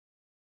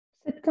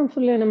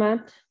comfortably on a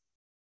mat.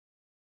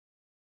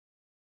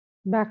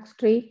 Back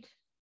straight.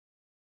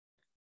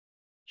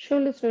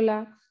 Shoulders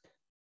relaxed.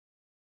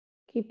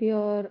 Keep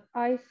your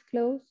eyes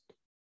closed.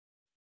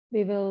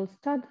 We will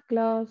start the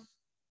class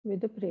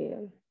with a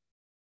prayer.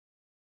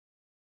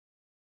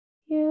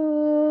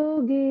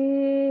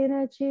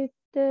 Yogena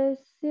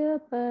chittasya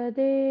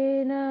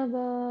padena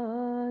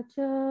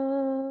vacha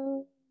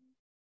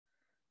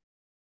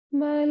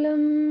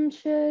balam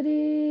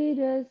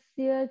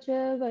sharirasya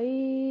cha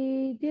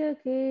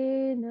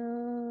vaidyakena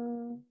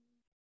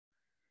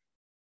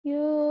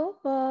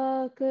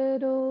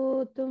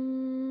yopakarottam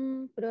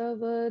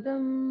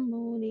pravadam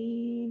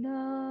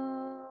munina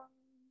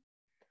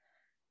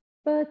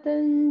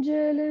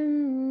Patanjalim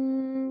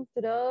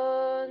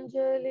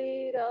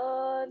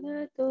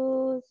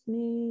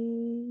Pranjaliranatosmi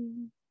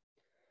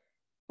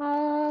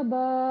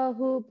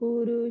Abahu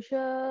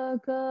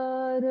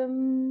Purushakaram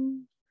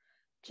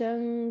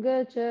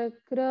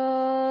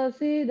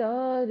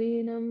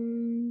Changachakrasidarinam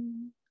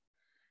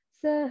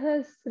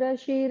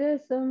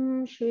Sahasrashirasam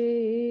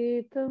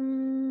Shvetam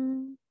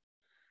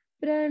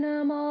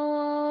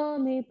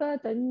Pranamami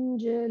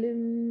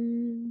Patanjalim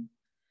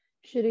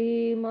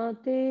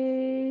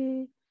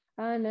Shrimate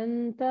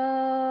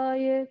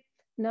Anantaya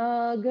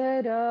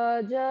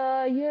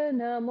Nagarajaya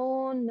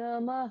Namo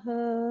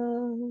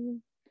Namaha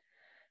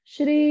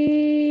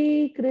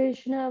Shri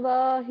Krishna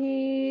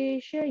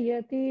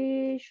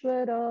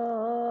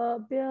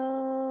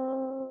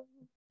Vahishayatishwarabhya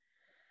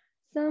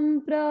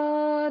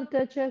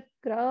Samprartha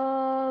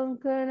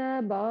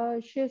Chakrankana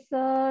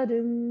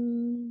Bhashyasarim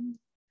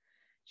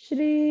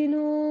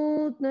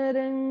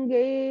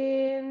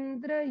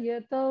Shrinutnarangendra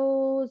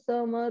Yatau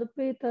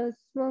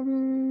Samarpitasvam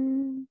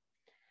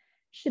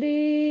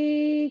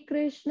Shri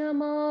Krishna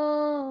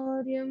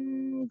Maryam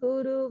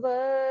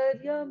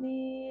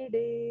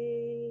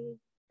Guruvaryamide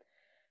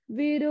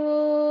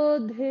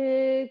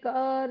Virodhe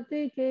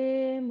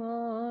Kartike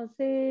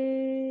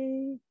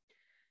Mase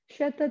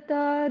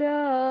Shatatara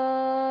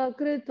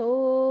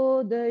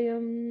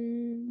Kritodayam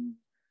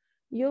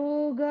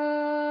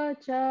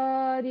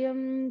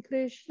Yogacharyam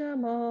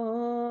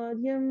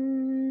Krishnamaryam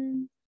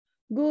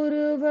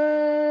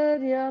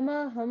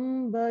Guruvaryamaham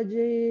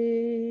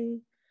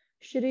bhaje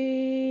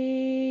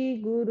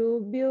Shri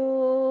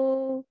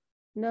Gurubhyo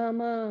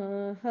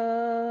Namaha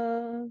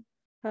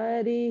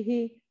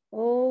Harihi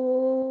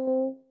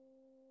Om.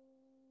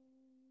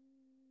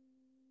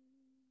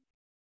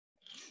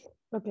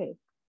 Okay,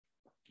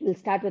 we'll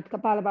start with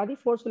Kapalabhati,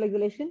 forceful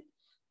exhalation.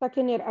 Tuck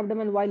in your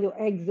abdomen while you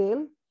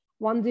exhale.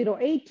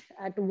 108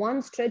 at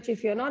one stretch.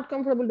 If you're not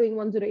comfortable doing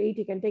 108,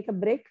 you can take a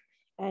break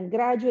and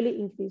gradually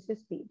increase your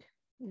speed.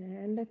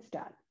 And let's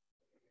start.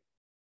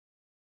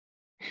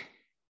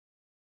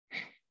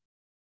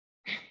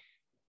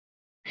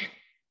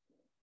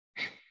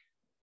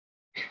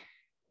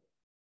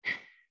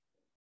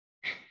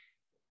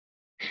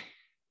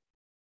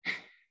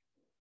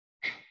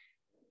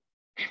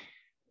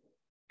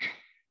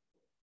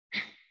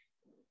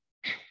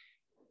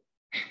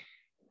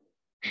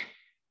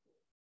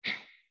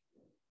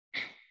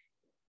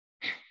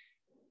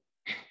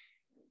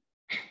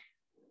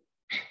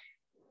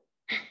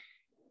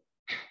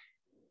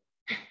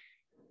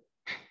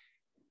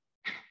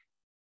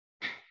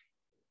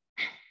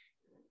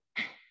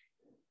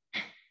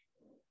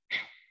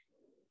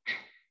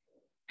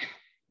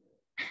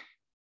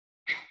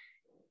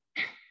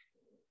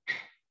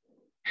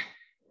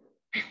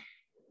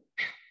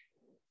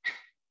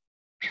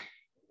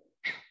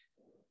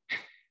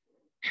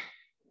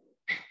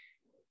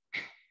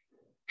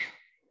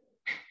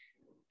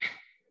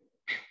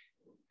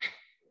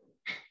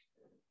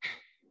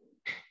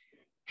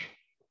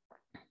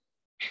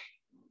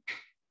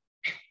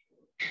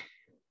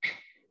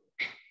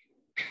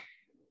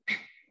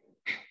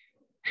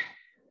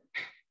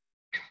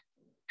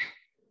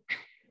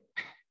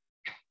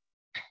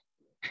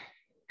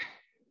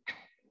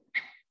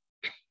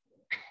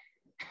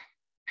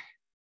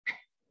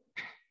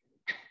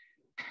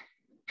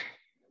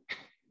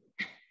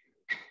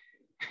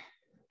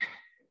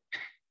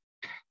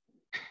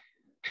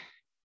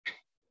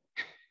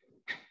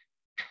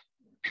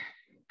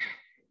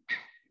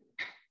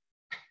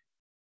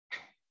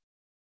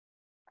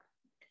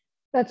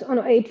 That's on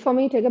 8 for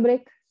me. Take a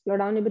break. Slow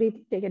down your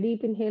breathing. Take a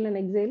deep inhale and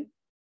exhale.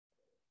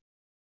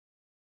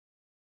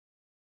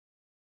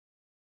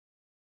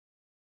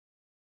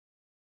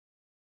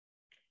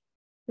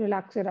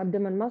 Relax your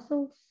abdomen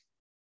muscles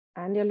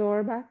and your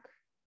lower back.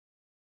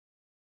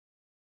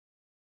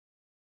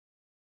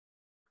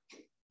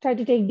 Try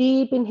to take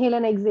deep inhale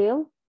and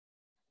exhale.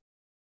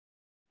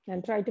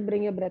 And try to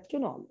bring your breath to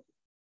normal.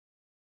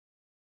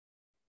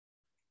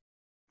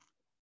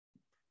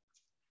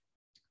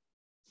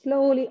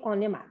 Slowly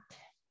on your mat.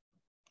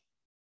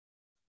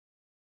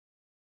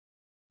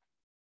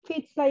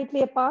 Feet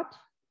slightly apart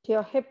to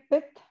your hip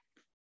width.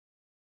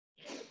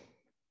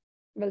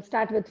 We'll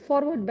start with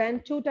forward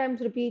bend. 2 times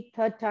repeat.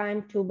 Third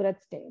time, 2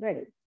 breaths stay.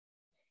 Ready.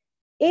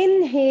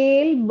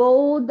 Inhale,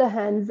 both the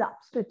hands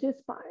up. Stretch your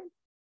spine.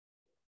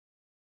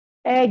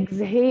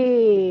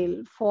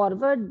 Exhale,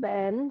 forward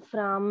bend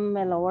from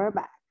lower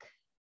back.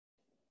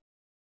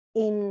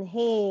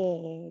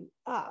 Inhale,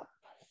 up,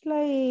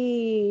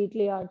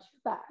 slightly arch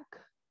back.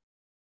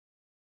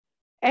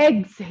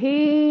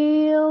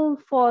 Exhale,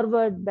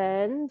 forward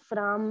bend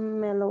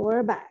from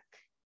lower back.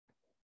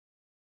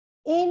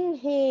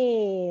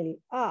 Inhale,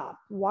 up,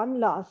 one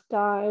last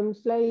time,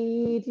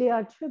 slightly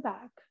arch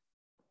back.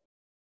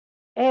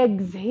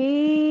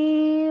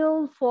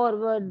 Exhale,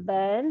 forward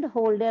bend,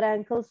 hold your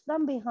ankles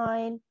from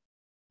behind.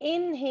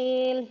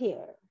 Inhale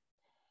here.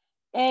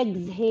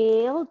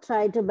 Exhale,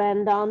 try to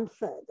bend down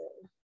further.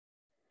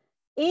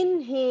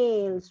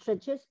 Inhale,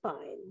 stretch your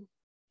spine.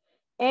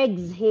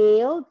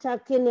 Exhale,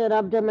 tuck in your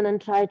abdomen and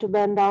try to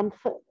bend down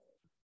further.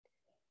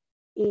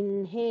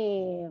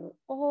 Inhale,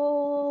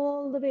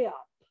 all the way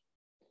up.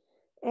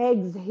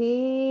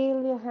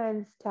 Exhale, your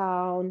hands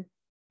down,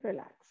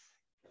 relax.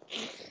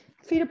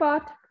 Feet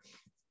apart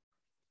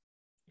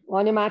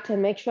on your mat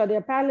and make sure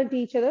they're parallel to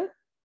each other.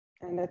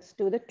 And let's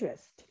do the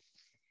twist.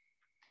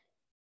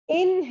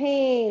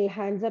 Inhale,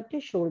 hands up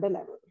to shoulder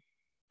level.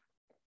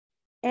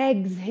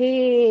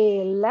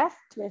 Exhale, left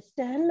twist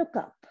and look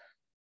up.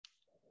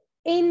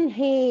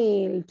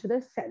 Inhale to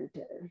the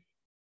center.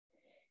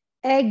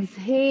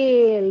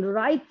 Exhale,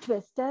 right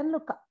twist and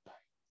look up.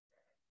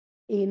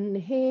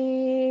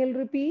 Inhale,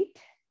 repeat.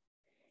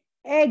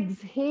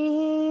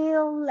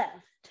 Exhale,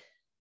 left.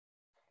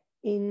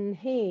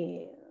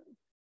 Inhale.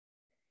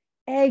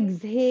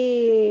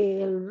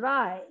 Exhale,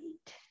 right.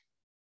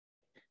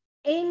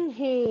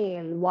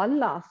 Inhale, one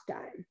last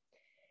time.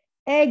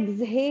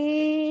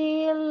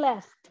 Exhale,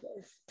 left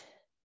twist.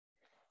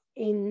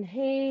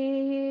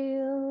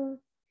 Inhale.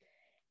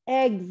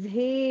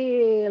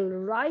 Exhale,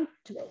 right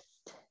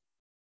twist.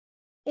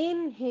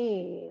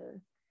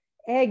 Inhale.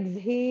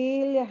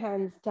 Exhale, your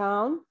hands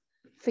down,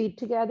 feet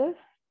together.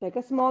 Take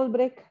a small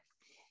break.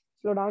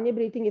 Slow down your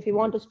breathing. If you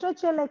want to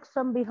stretch your legs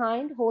from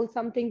behind, hold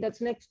something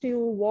that's next to you,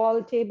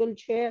 wall, table,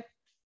 chair,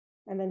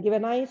 and then give a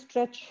nice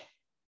stretch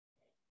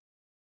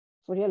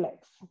for your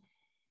legs.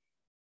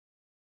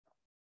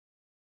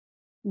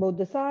 Both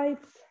the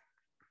sides.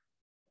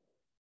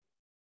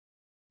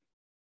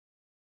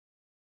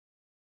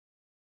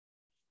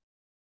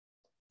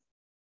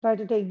 Try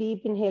to take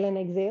deep inhale and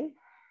exhale.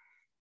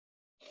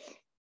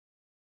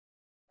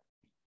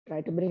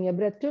 Try to bring your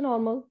breath to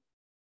normal.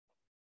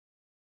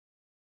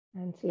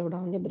 And slow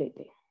down your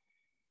breathing.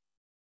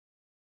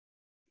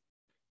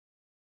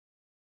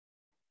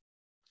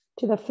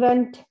 To the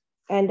front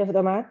end of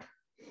the mat.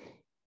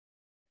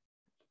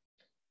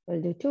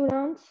 We'll do 2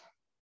 rounds.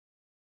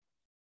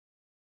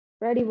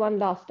 Ready, one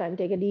last time.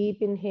 Take a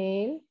deep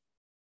inhale.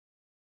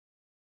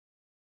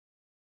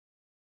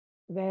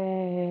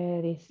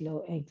 Very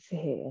slow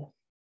exhale.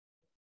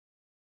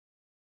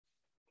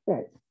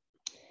 Right.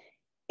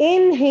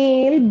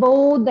 Inhale,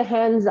 both the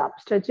hands up,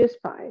 stretch your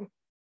spine.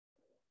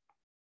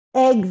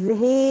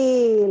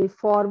 Exhale,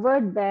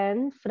 forward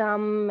bend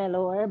from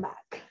lower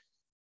back.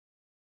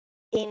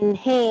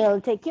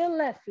 Inhale, take your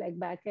left leg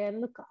back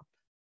and look up.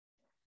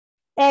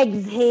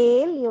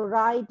 Exhale, your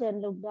right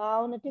and look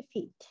down at your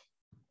feet.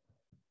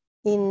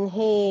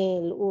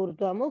 Inhale,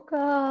 Urdhva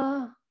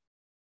Mukha.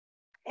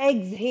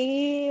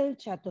 Exhale,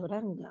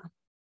 Chaturanga.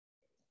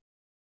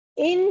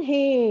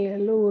 Inhale,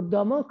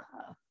 Urdhva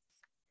Mukha.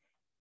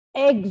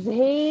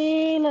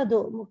 Exhale,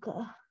 Adho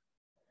Mukha.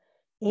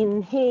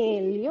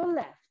 Inhale, your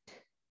left.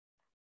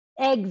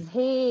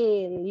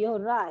 Exhale, your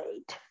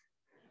right.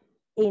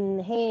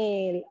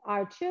 Inhale,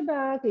 arch your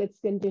back. Let's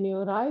continue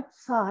right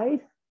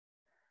side.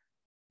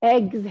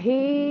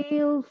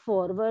 Exhale,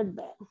 forward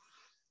bend.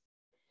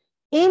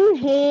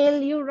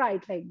 Inhale, your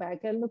right leg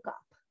back and look up.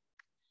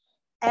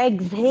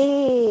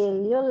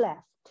 Exhale, your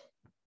left.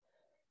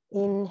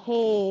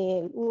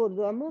 Inhale,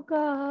 Urdhva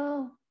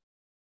Mukha.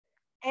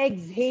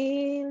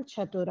 Exhale,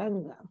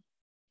 Chaturanga.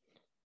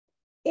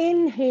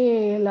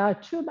 Inhale,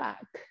 arch your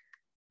back.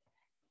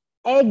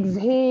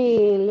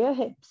 Exhale, your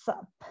hips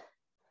up.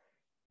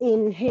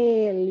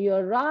 Inhale,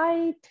 your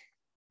right.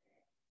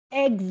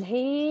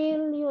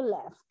 Exhale, your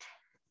left.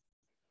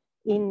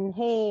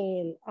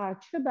 Inhale,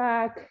 arch your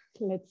back.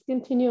 Let's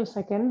continue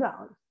second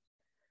round.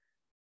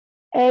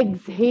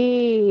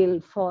 Exhale,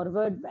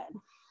 forward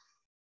bend.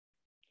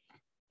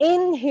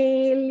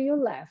 Inhale, your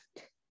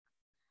left.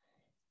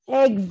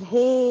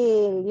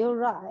 Exhale, your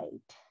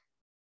right.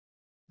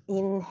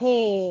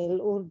 Inhale,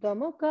 Urdhva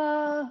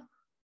Mukha.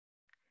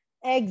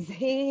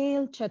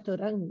 Exhale,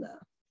 Chaturanga.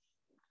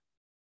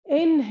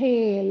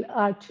 Inhale,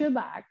 arch your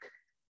back.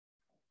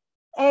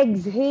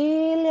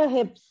 Exhale, your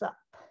hips up.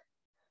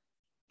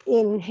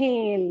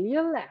 Inhale,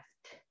 your left.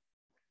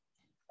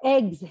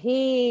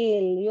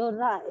 Exhale, your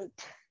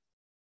right.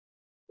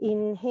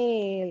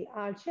 Inhale,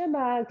 arch your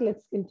back.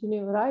 Let's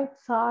continue right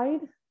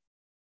side.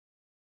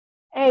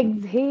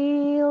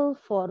 Exhale,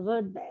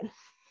 forward bend.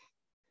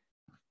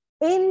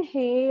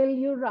 Inhale,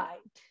 your right.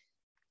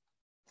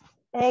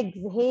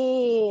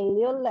 Exhale,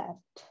 your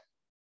left.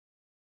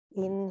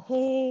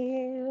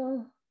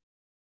 Inhale.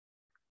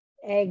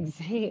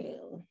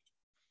 Exhale.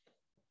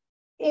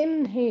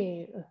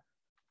 Inhale.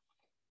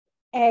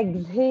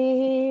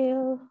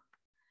 Exhale.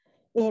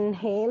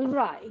 Inhale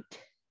right.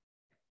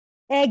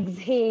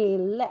 Exhale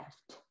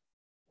left.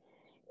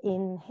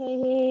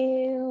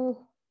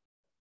 Inhale.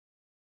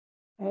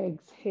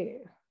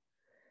 Exhale.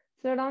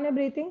 Slow down your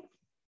breathing.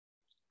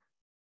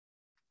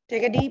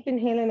 Take a deep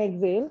inhale and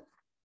exhale.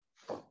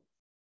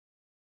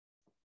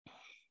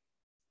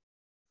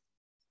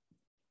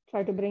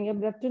 Try to bring your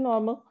breath to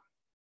normal.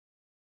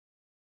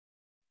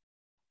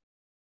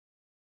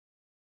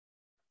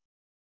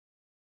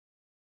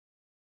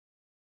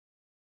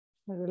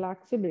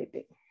 Relax your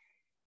breathing.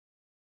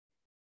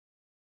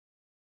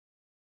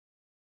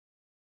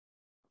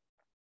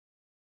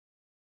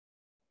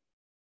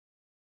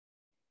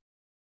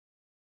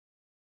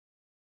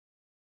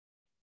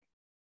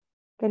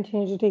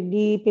 Continue to take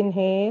deep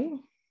inhale.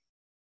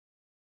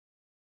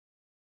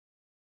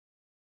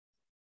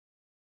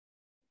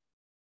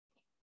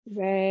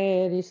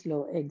 Very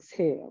slow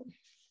exhale.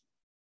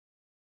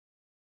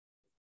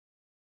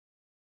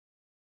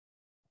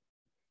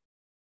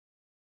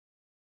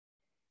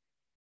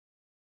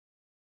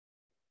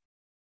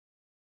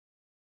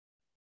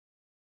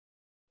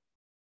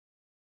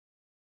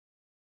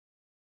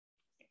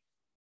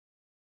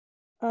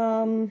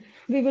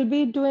 We will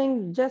be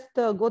doing just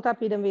the Gotha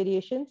Pidam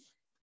variations.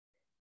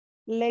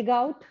 Leg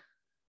out,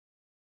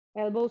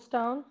 elbows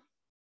down,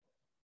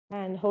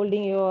 and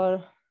holding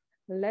your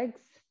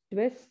legs,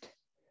 twist,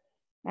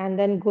 and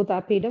then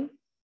Gotha Pidam.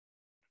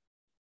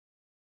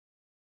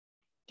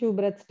 2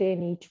 breaths stay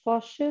in each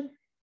posture.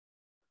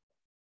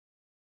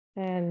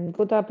 And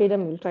Gotha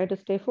Pidam will try to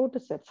stay 4 to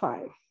set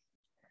 5.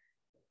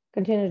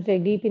 Continue to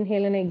take deep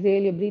inhale and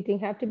exhale. Your breathing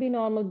have to be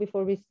normal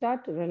before we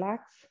start.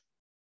 Relax.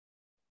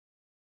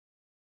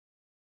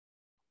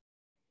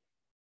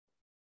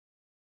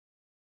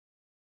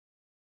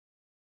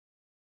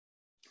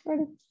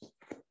 Ready.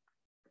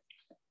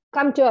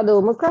 Come to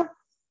Adho Mukha.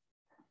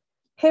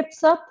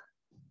 Hips up.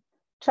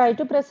 Try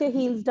to press your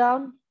heels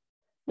down.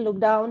 Look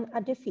down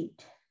at your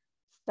feet.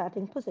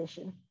 Starting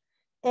position.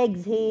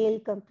 Exhale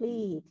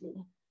completely.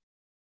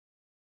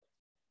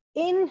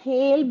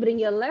 Inhale, bring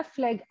your left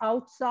leg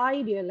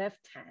outside your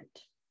left hand.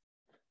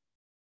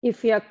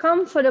 If you are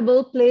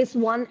comfortable, place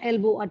one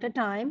elbow at a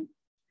time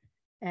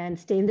and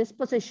stay in this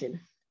position.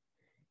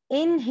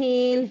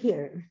 Inhale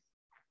here.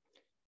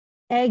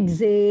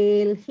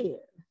 Exhale here.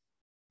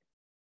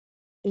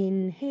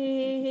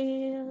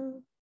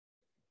 Inhale.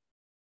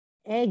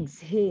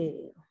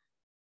 Exhale.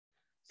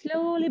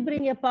 Slowly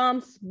bring your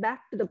palms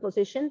back to the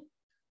position.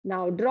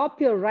 Now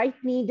drop your right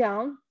knee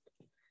down.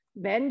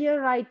 Bend your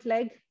right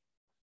leg.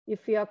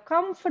 If you are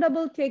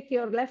comfortable, take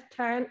your left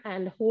hand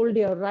and hold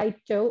your right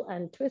toe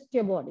and twist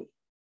your body.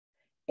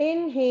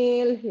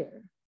 Inhale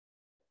here.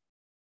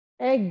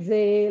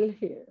 Exhale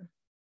here.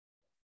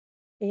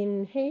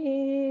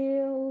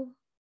 Inhale.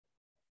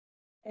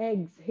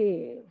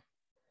 Exhale.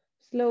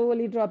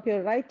 Slowly drop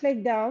your right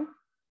leg down.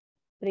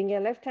 Bring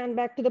your left hand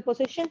back to the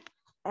position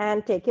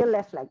and take your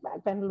left leg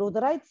back. Bend low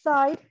the right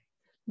side.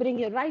 Bring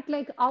your right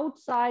leg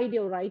outside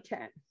your right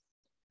hand.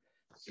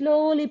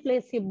 Slowly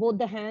place both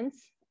the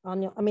hands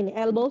on your,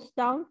 elbows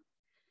down.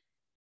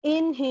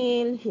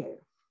 Inhale here.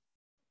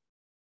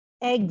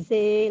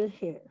 Exhale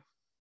here.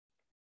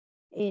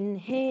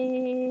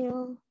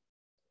 Inhale.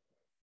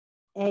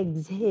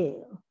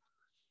 Exhale.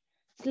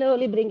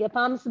 Slowly bring your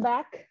palms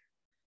back.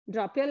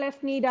 Drop your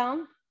left knee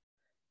down.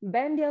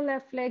 Bend your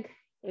left leg.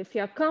 If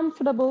you're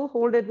comfortable,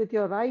 hold it with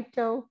your right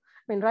toe,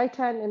 right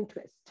hand and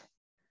twist.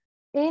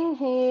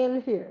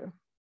 Inhale here.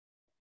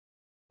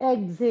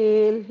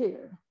 Exhale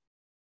here.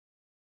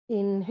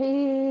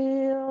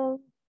 Inhale.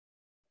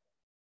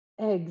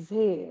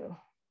 Exhale.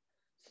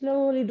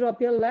 Slowly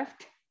drop your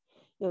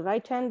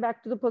right hand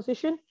back to the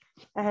position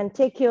and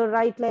take your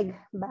right leg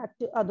back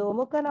to Adho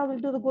Mukha. Now we'll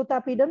do the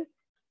Gotha Pidam.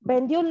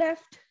 Bend your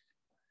left.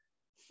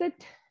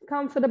 Sit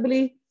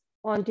comfortably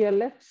onto your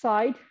left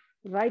side.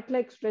 Right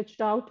leg stretched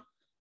out.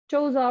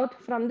 Toes out.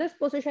 From this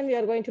position, we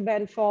are going to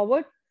bend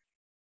forward.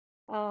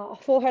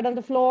 Forehead on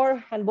the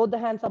floor and both the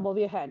hands above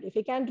your head. If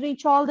you can't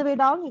reach all the way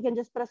down, you can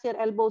just press your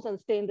elbows and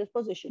stay in this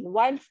position.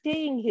 While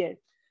staying here,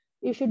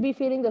 you should be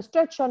feeling the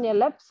stretch on your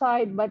left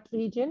side butt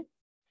region.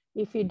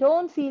 If you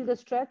don't feel the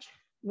stretch,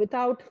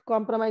 without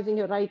compromising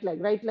your right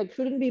leg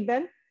shouldn't be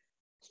bent.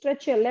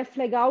 Stretch your left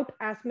leg out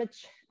as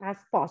much as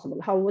possible,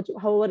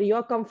 however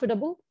you're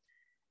comfortable,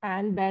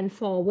 and bend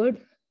forward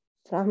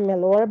from your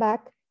lower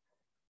back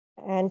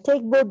and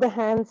take both the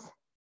hands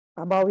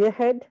above your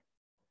head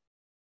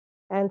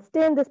and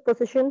stay in this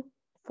position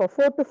for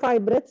 4 to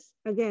 5 breaths.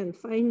 Again,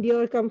 find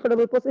your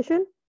comfortable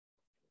position.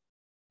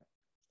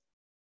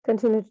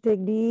 Continue to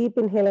take deep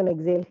inhale and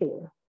exhale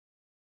here.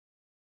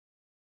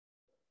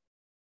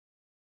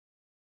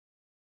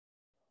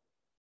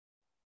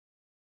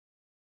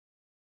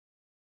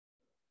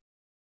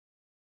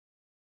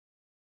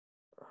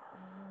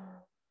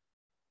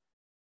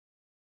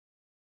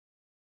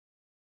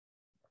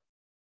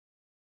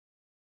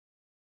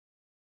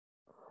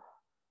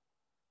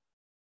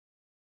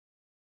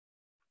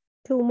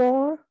 Two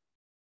more.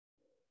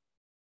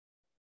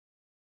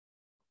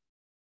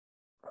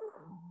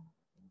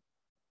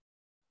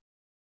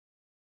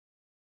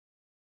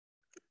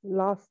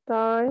 Last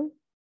time.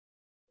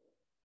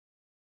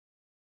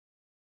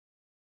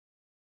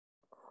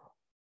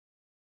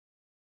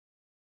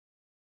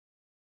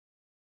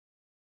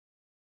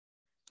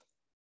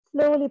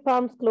 Slowly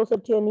palms closer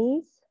to your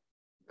knees.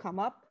 Come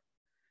up.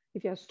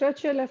 If you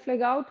stretch your left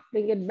leg out,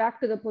 bring it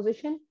back to the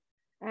position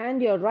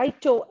and your right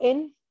toe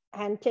in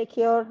and take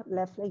your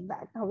left leg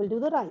back. Now we'll do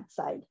the right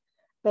side.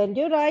 Bend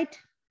your right,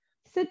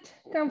 sit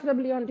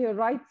comfortably onto your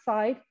right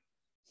side,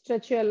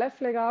 stretch your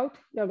left leg out.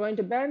 You're going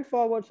to bend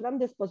forward from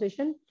this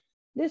position.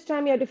 This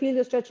time you have to feel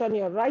the stretch on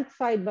your right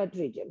side butt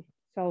region.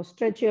 So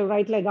stretch your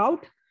right leg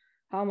out,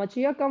 how much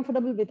you're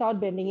comfortable without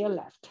bending your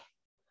left.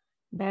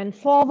 Bend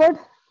forward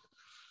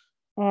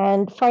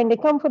and find a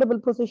comfortable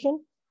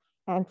position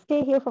and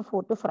stay here for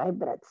 4 to 5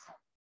 breaths.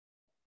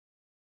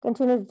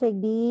 Continue to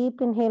take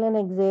deep inhale and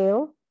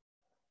exhale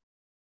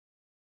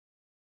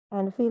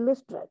and feel the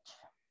stretch.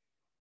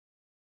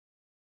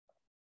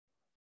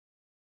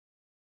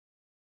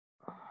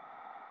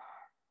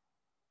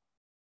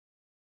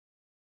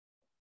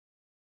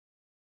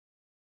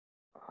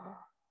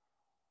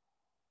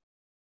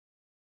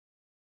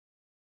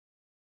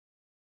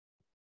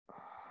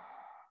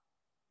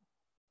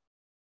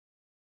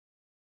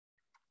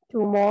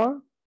 Two more.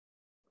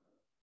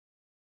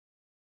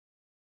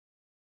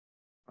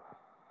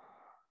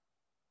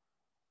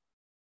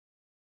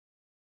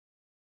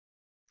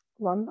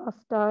 One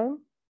last time.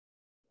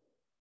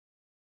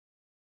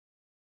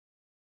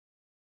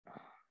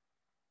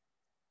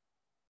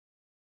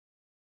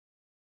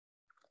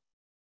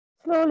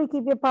 Slowly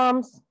keep your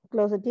palms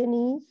closer to your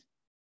knees.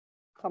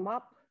 Come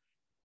up.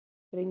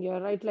 Bring your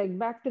right leg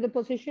back to the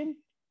position.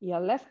 Your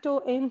left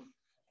toe in.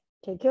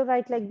 Take your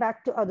right leg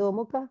back to Adho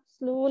Mukha.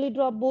 Slowly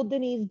drop both the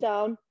knees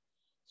down.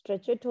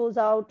 Stretch your toes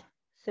out.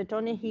 Sit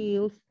on your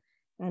heels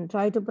and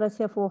try to press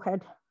your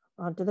forehead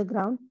onto the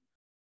ground.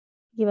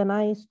 Give a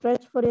nice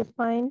stretch for your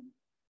spine.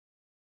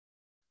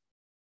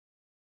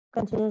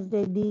 Continue to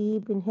take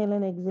deep inhale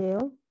and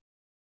exhale.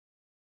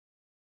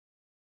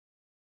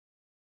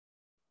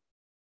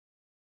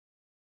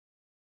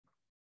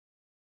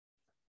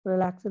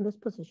 Relax in this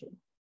position.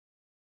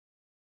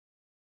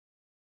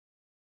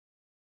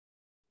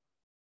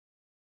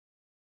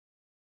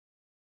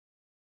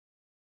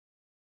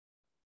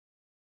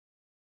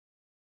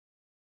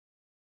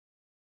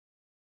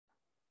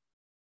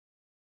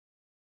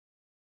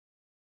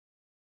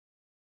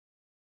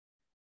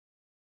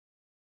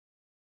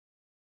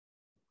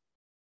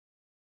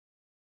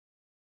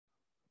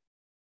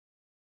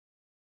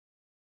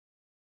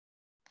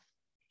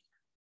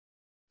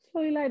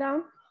 Slowly lie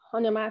down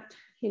on your mat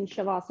in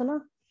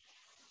Shavasana.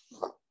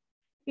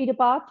 Feet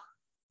apart,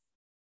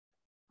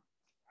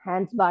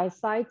 hands by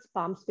sides,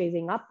 palms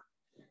facing up,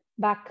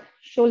 back,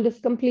 shoulders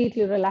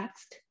completely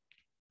relaxed,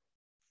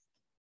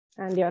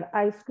 and your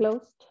eyes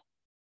closed.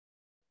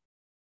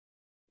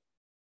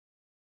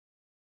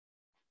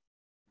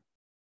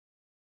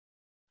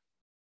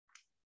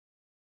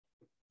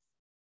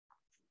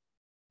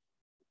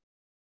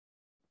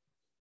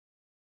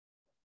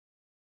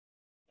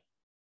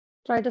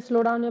 Try to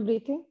slow down your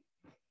breathing.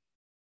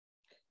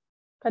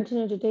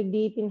 Continue to take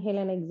deep inhale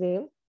and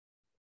exhale.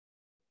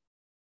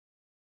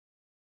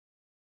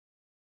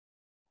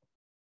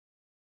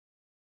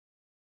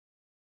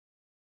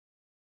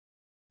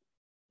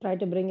 Try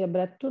to bring your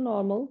breath to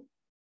normal.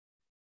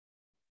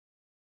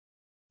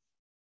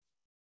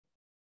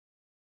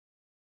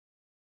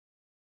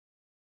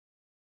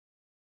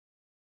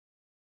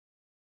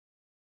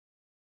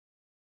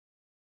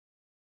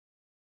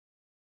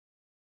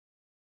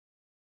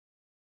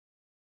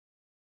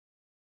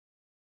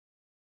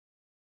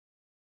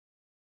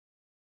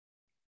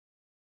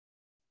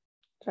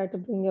 Try to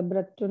bring your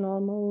breath to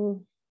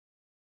normal.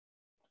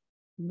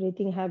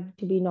 Breathing have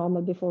to be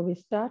normal before we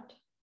start.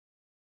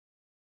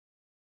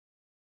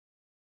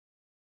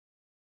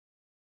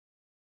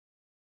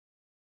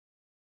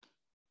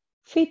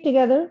 Feet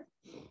together,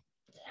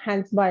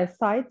 hands by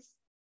sides.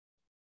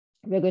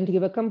 We're going to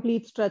give a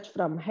complete stretch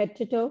from head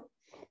to toe.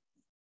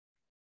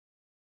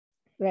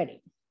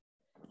 Ready.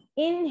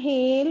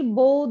 Inhale,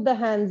 both the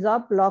hands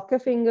up, lock your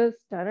fingers,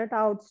 turn it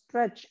out,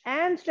 stretch,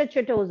 and stretch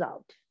your toes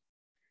out.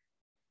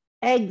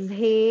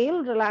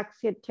 Exhale,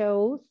 relax your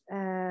toes,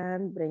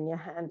 and bring your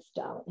hands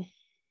down.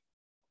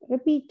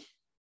 Repeat.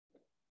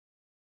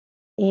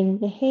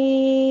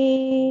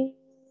 Inhale,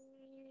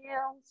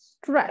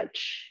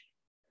 stretch.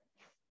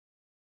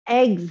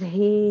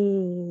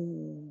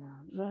 Exhale,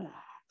 relax.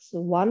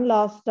 One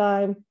last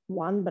time,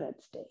 one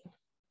breath stay.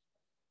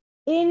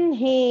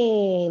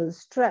 Inhale,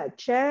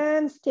 stretch,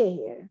 and stay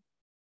here.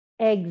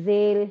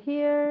 Exhale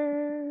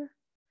here.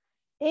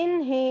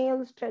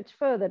 Inhale, stretch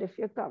further if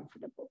you're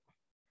comfortable.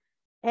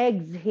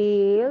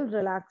 Exhale,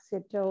 relax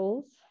your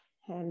toes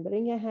and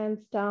bring your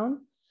hands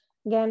down.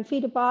 Again,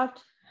 feet apart,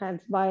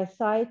 hands by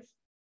sides,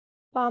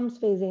 palms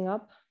facing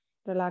up.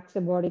 Relax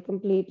your body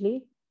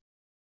completely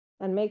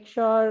and make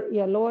sure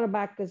your lower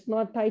back is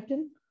not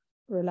tightened.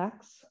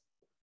 Relax.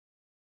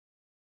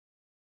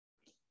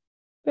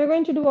 We're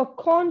going to do a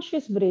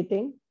conscious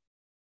breathing.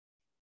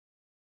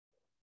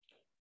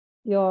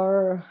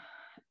 Your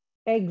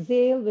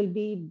exhale will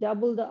be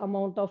double the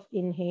amount of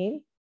inhale.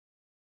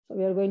 So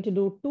we are going to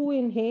do 2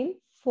 inhale,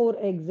 4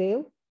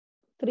 exhale,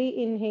 3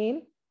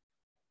 inhale,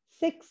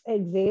 6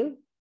 exhale,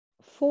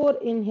 4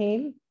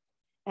 inhale,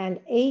 and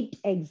 8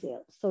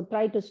 exhale. So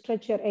try to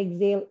stretch your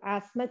exhale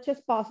as much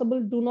as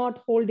possible. Do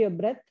not hold your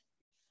breath.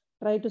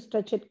 Try to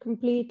stretch it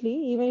completely.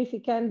 Even if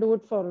you can't do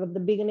it for the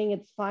beginning,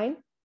 it's fine,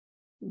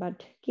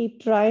 but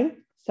keep trying.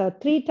 So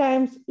 3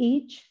 times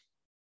each,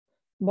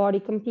 body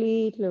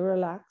completely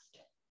relaxed.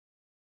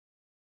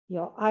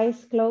 Your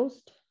eyes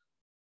closed.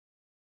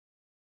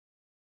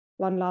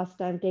 One last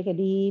time, take a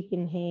deep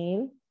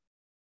inhale.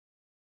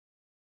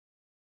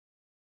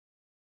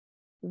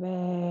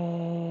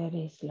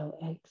 Very slow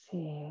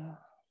exhale.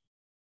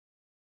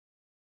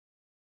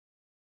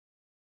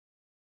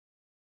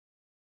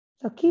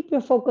 So keep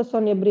your focus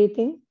on your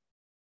breathing.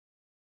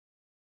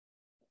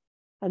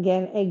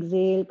 Again,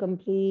 exhale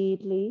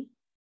completely.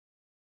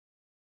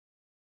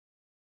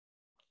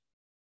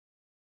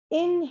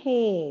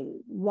 Inhale,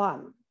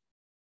 1,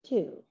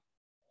 2.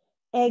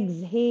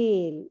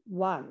 Exhale,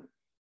 1,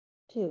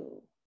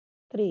 2,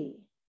 3,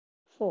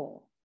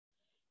 4.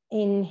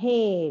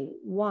 Inhale,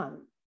 1,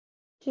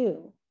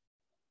 2.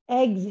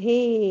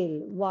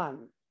 Exhale,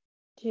 1,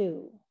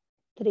 2,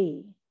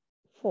 3,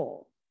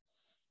 4.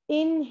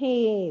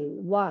 Inhale,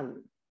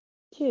 1,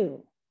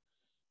 2.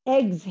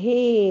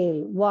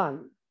 Exhale,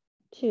 1,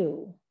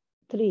 2,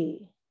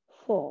 3,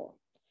 4.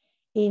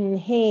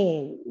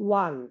 Inhale,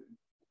 1,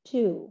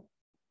 2,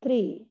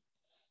 3.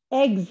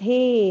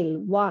 Exhale,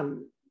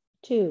 1,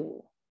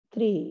 2,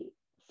 3,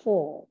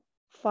 4,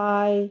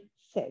 5,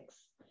 6.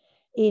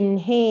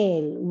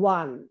 Inhale,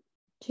 1,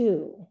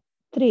 2,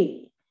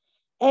 3.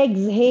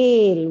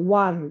 Exhale,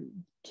 1,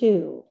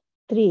 2,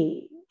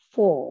 3,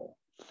 4,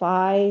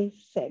 5,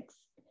 6.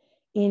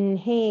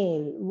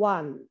 Inhale,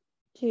 1,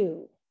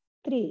 2,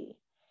 3.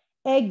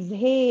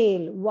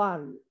 Exhale,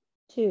 1,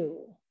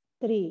 2,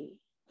 3,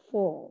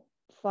 4,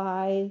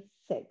 5,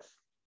 6.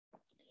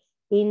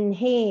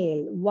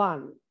 Inhale,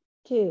 1,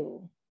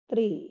 2,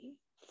 3,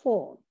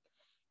 4.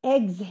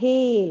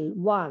 Exhale,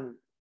 1,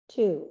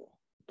 2,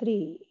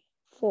 3,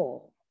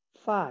 4,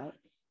 5,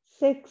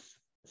 6,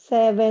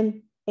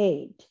 7,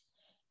 8.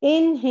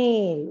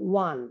 Inhale,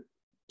 1,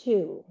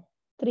 2,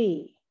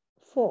 3,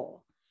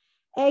 4.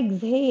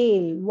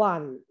 Exhale,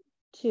 1,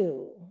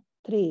 2,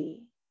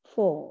 3,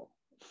 4,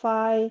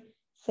 5,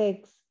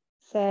 6,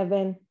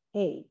 7,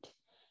 8.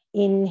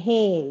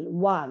 Inhale,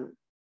 1,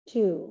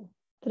 2,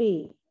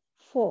 3,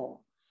 4.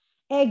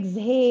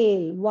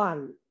 Exhale,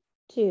 1,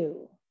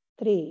 2,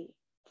 3,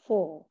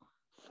 4,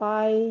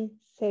 5,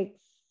 6,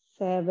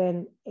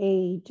 7,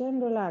 8.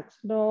 And relax.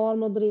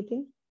 Normal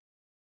breathing.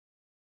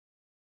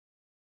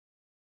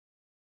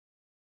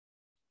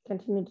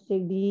 Continue to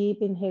take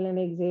deep inhale and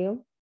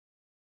exhale.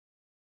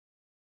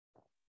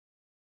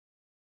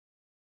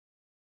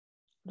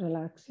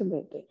 Relax your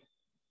breathing.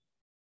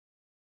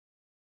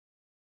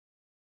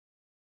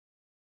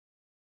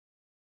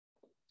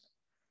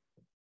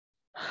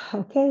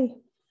 Okay.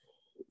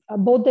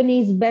 Both the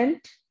knees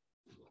bent,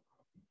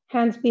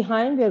 hands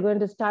behind. We are going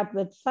to start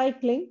with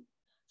cycling.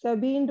 So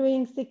I've been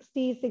doing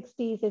 60,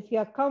 60s. If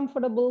you're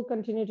comfortable,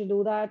 continue to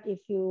do that. If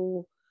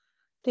you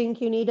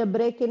think you need a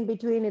break in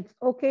between, it's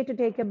okay to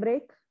take a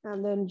break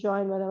and then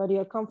join whenever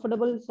you're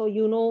comfortable. So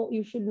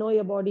you should know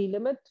your body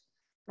limit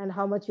and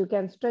how much you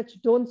can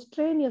stretch. Don't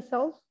strain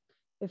yourself.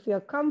 If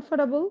you're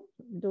comfortable,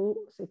 do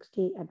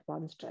 60 at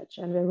one stretch.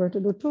 And we're going to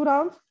do 2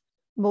 rounds,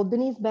 both the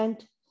knees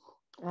bent.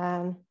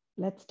 And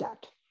let's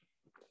start.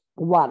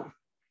 1,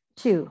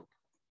 2,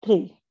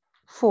 3,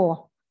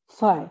 4,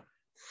 5,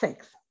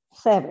 6,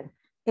 7,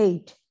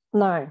 8,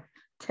 9,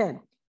 10,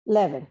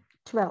 11,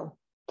 12,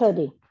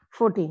 13,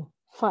 14,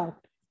 5,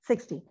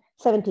 16,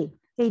 17,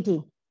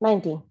 18,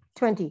 19,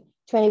 20,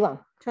 21,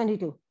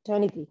 22,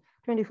 23,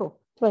 24,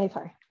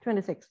 25,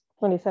 26,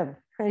 27,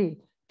 28,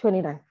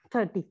 29,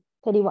 30,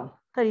 31,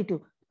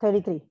 32,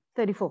 33,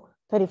 34,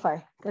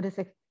 35,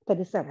 36,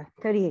 37,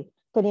 38,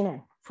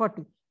 39,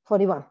 40,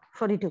 41,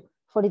 42,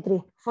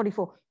 43,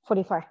 44,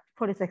 45,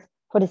 46,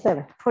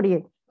 47,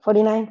 48,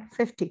 49,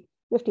 50,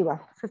 51,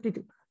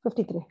 52,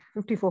 53,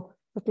 54,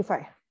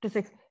 55,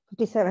 56,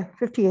 57,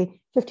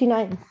 58,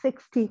 59,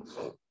 60.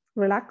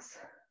 Relax.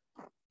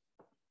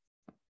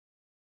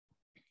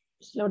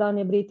 Slow down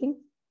your breathing.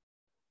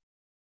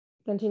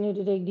 Continue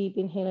to take deep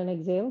inhale and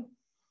exhale.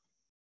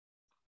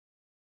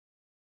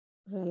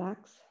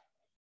 Relax.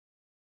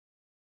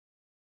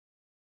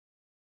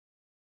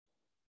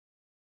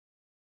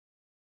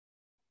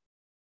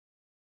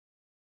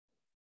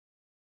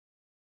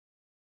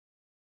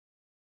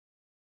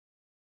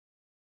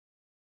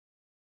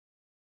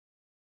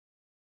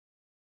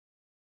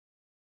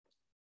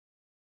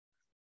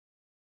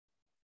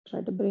 Try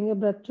to bring your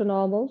breath to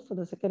normal for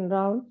the second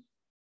round.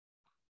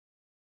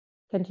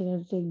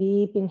 Continue to take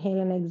deep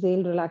inhale and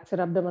exhale. Relax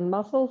your abdomen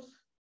muscles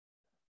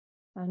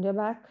and your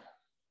back.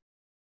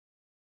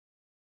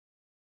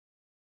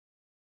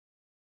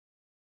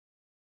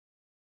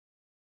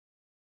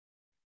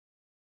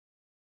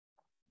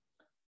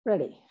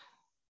 Ready.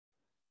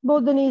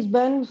 Both the knees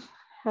bend,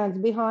 hands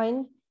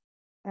behind,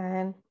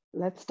 and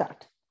let's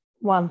start.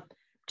 1,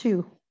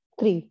 2,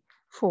 3,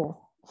 4,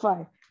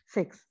 5,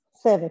 6,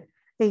 7,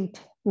 8,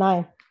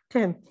 9,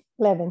 10,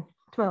 11,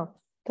 12,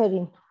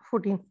 13,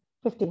 14,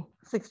 15,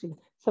 16,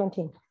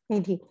 17,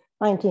 18,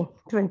 19,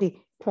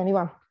 20,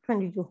 21,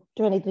 22,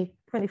 23,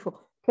 24,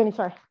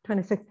 25,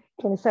 26,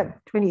 27,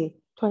 28,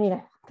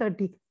 29,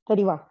 30,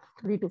 31,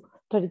 32,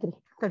 33,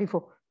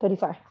 34,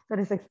 35,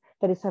 36,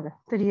 37,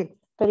 38,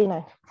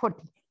 39,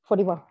 40,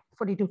 41,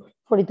 42,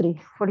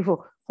 43,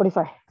 44,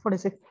 45,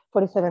 46,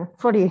 47,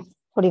 48,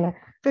 49,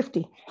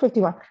 50,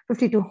 51,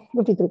 52,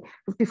 53,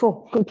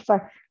 54,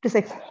 55,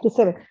 56,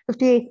 57,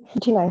 58,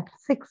 59,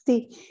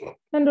 60,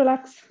 and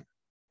relax.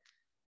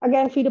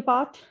 Again, feet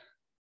apart,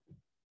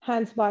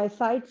 hands by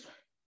sides,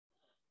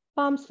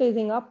 palms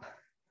facing up,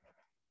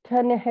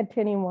 turn your head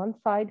turning one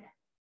side,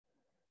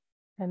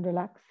 and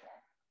relax.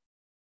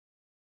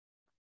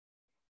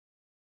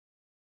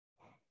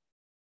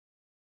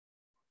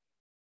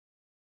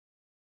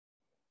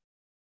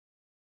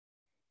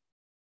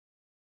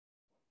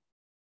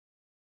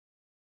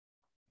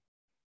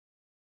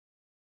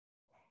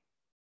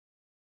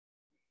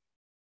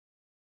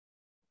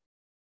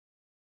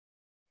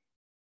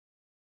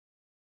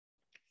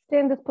 Stay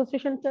in this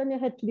position, turn your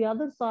head to the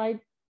other side,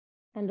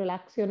 and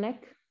relax your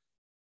neck.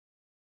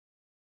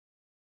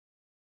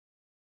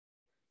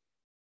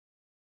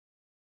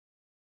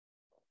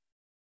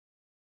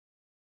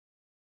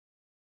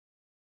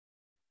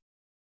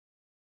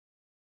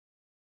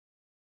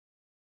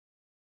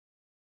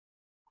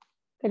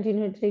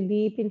 Continue to take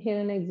deep inhale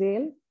and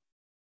exhale.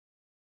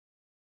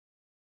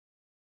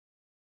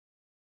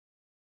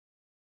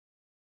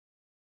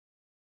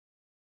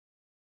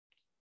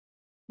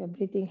 Your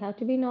breathing has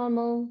to be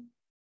normal.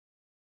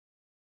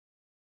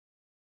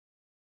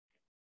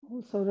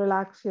 Also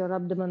relax your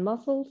abdomen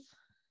muscles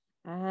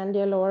and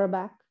your lower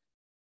back.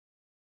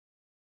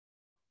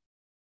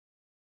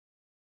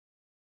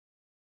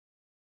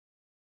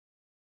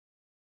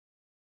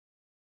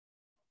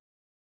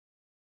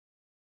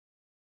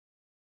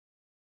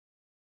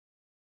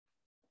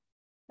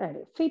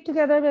 Ready. Feet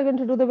together, we're going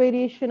to do the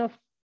variation of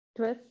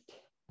twist.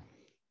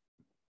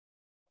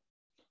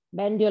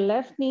 Bend your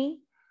left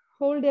knee,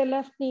 hold your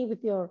left knee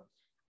with your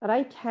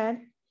right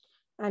hand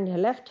and your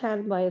left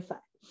hand by your side.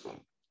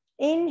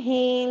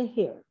 Inhale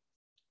here.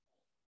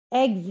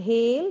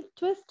 Exhale,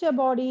 twist your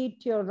body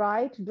to your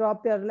right,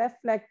 drop your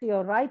left leg to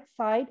your right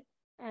side,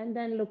 and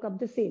then look up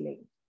the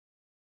ceiling.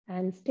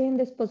 And stay in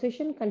this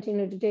position,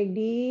 continue to take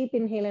deep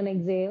inhale and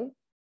exhale.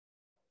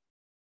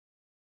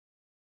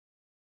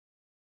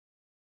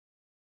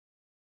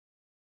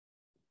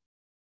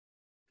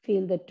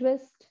 Feel the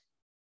twist.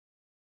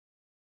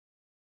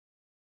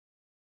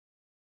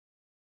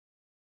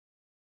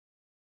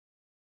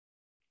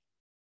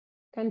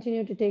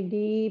 Continue to take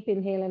deep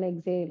inhale and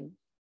exhale.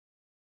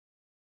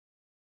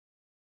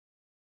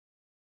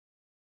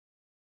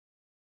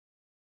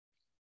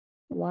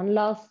 One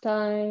last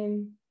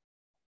time.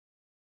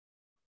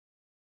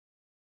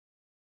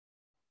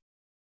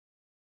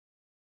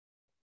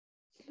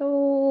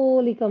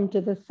 Slowly come to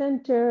the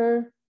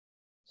center.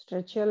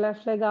 Stretch your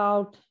left leg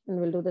out and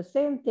we'll do the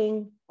same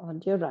thing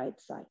on your right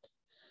side.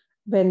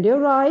 Bend your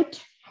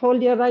right,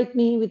 hold your right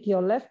knee with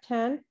your left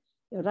hand,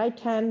 your right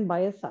hand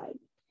by your side.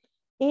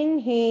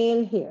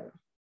 Inhale here.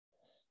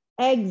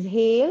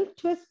 Exhale,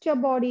 twist your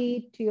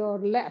body to your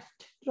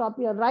left. Drop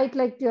your right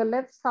leg to your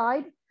left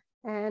side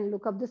and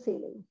look up the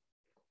ceiling.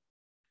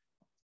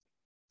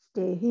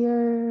 Stay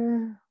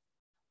here.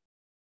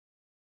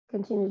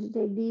 Continue to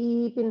take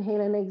deep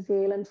inhale and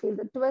exhale and feel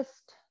the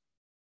twist.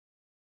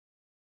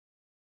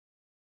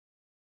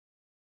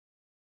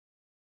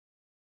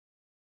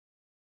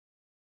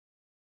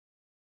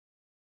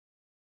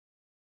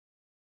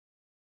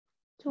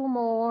 Two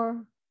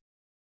more.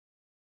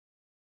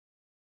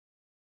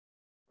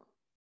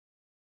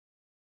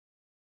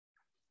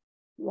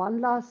 One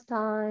last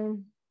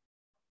time.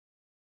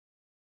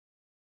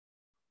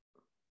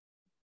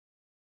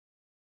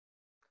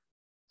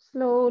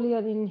 Slowly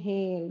on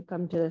inhale,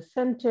 come to the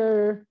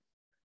center.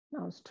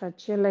 Now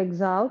stretch your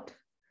legs out.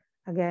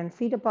 Again,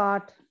 feet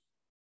apart,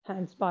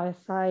 hands by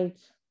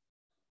sides,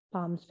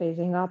 palms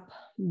facing up,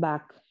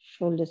 back,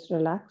 shoulders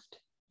relaxed.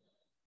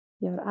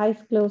 Your eyes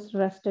closed,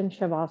 rest in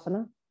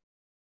Shavasana.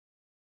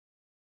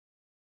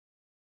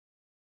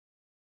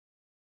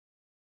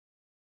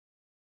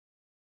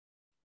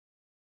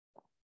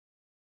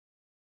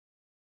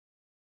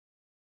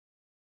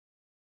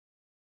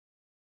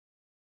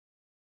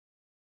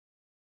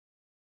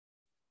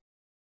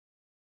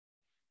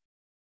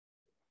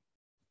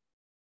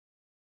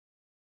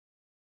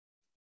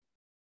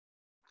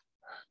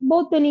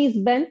 Both the knees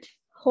bent.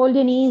 Hold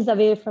your knees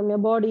away from your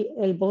body,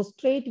 elbows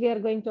straight. We are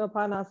going to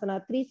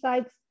Apanasana, three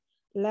sides,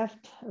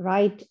 left,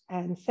 right,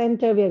 and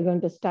center. We are going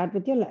to start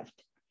with your left.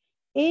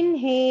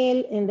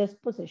 Inhale in this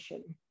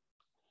position.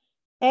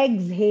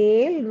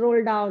 Exhale,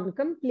 roll down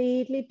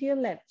completely to your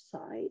left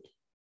side.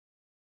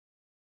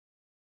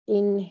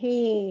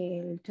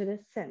 Inhale to the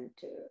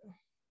center.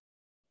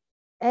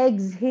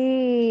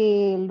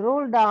 Exhale,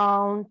 roll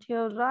down to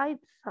your right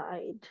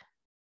side.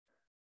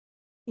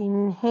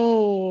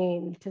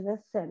 Inhale to the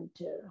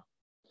center.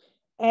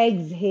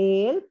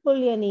 Exhale, pull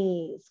your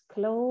knees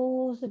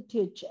closer to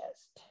your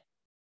chest.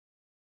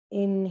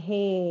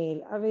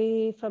 Inhale,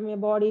 away from your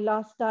body.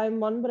 Last time,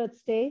 one breath,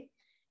 stay.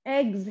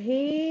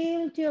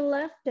 Exhale to your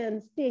left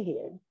and stay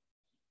here.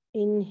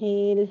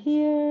 Inhale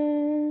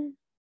here.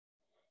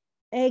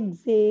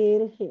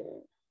 Exhale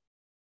here.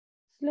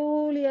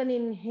 Slowly and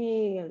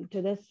inhale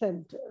to the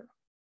center.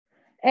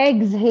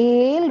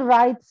 Exhale,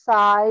 right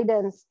side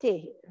and stay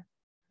here.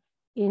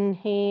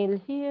 Inhale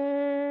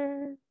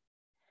here.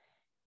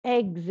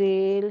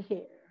 Exhale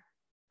here.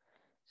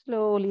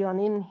 Slowly on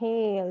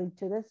inhale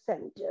to the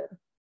center.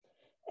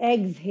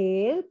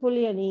 Exhale, pull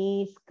your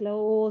knees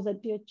closer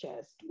to your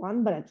chest.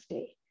 One breath,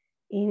 stay.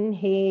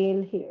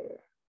 Inhale here.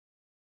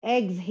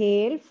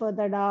 Exhale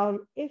further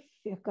down if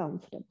you're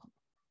comfortable.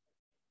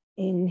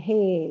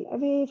 Inhale,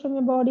 away from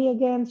your body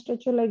again.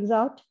 Stretch your legs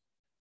out,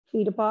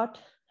 feet apart,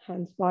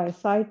 hands by your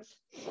sides.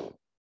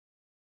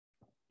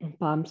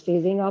 Palms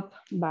facing up,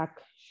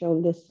 back,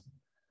 shoulders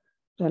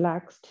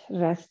relaxed,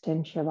 rest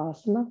in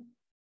Shavasana.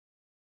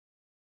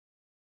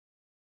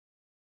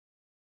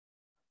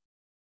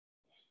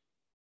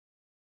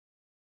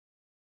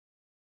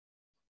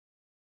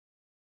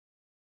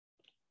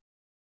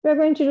 We're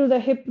going to do the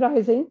hip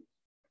rising.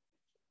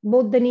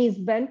 Both the knees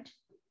bent,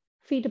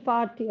 feet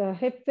apart, your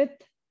hip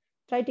width.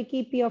 Try to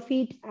keep your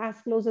feet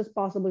as close as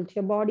possible to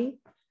your body,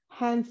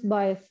 hands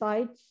by your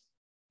sides.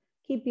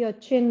 Keep your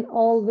chin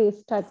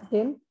always tucked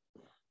in.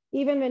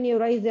 Even when you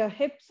raise your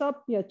hips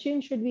up, your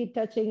chin should be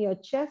touching your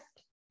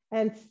chest.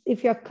 And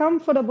if you're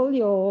comfortable,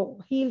 your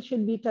heel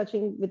should be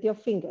touching with your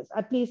fingers,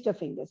 at least your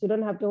fingers. You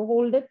don't have to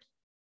hold it.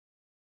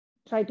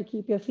 Try to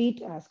keep your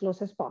feet as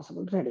close as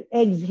possible. Ready.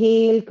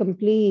 Exhale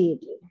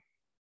completely.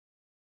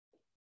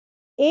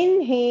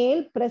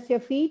 Inhale, press your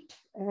feet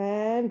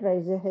and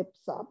raise your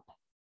hips up.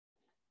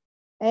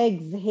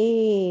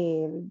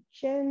 Exhale,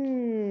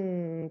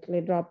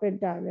 gently drop it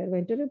down. We're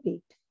going to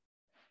repeat.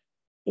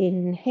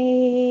 Inhale,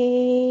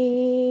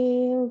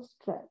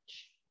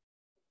 stretch.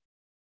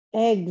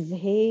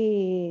 Exhale,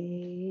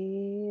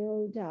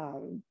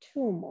 down.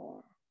 Two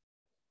more.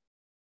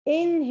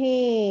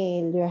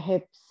 Inhale, your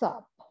hips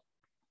up.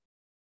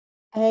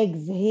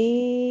 Exhale,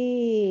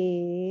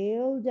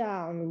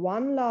 down.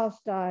 One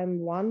last time,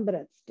 one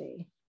breath,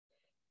 stay.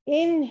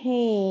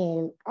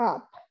 Inhale,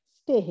 up,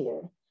 stay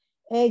here.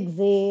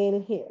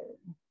 Exhale here.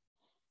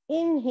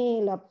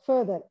 Inhale up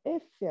further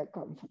if you're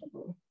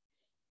comfortable.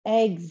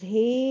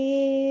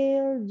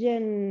 Exhale,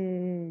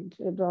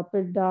 gently drop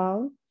it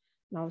down.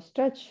 Now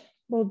stretch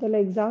both the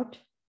legs out,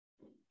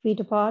 feet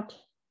apart,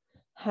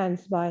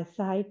 hands by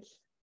sides,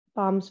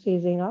 palms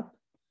facing up.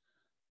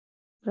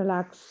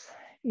 Relax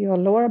your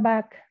lower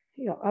back,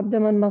 your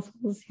abdomen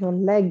muscles, your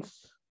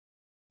legs.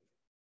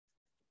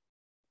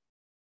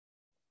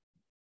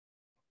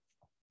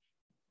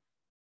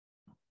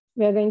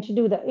 We are going to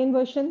do the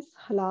inversions,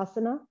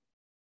 halasana.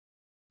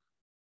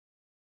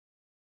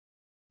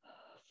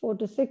 4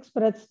 to 6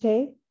 breaths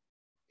stay.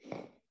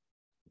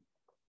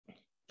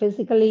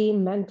 Physically,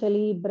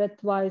 mentally,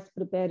 breath-wise,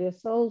 prepare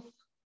yourself.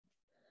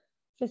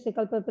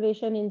 Physical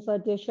preparation,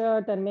 insert your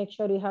shirt and make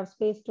sure you have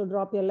space to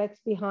drop your legs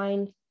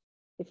behind.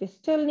 If you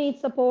still need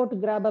support,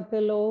 grab a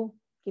pillow,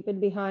 keep it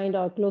behind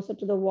or closer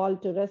to the wall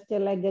to rest your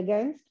leg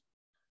against.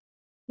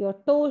 Your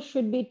toes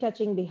should be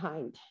touching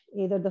behind,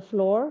 either the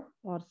floor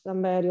or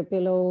somewhere your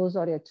pillows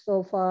or your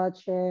sofa,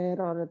 chair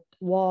or a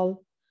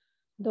wall.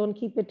 Don't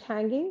keep it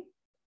hanging.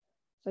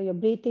 So your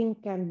breathing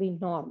can be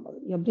normal.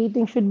 Your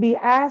breathing should be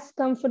as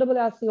comfortable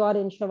as you are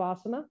in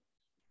Shavasana.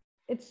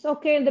 It's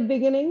okay in the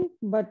beginning,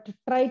 but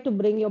try to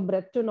bring your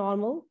breath to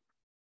normal.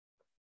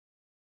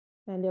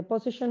 And your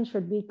position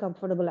should be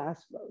comfortable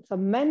as well. So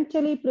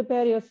mentally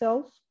prepare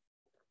yourself.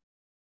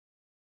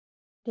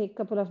 Take a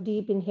couple of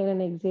deep inhale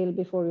and exhale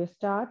before you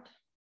start.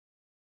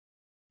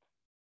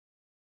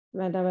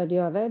 Whenever you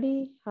are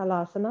ready,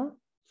 halasana,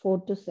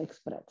 4 to 6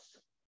 breaths.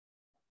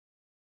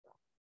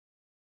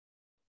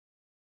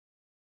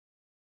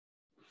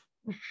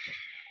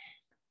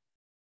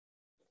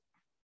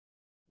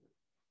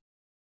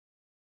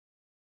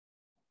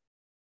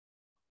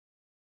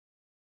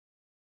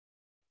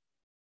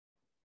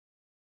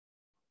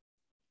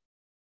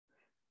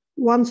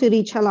 Once you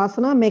reach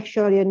halasana, make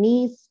sure your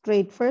knees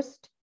straight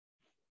first.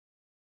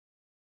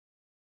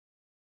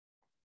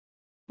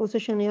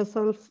 Position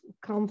yourself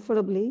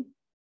comfortably.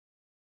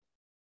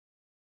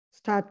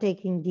 Start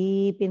taking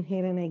deep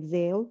inhale and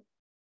exhale.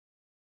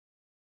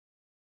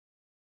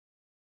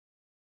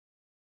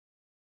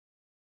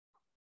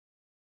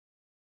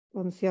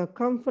 Once you're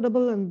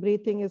comfortable and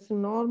breathing is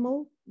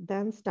normal,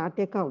 then start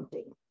your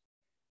counting.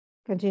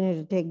 Continue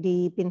to take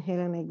deep inhale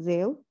and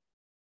exhale.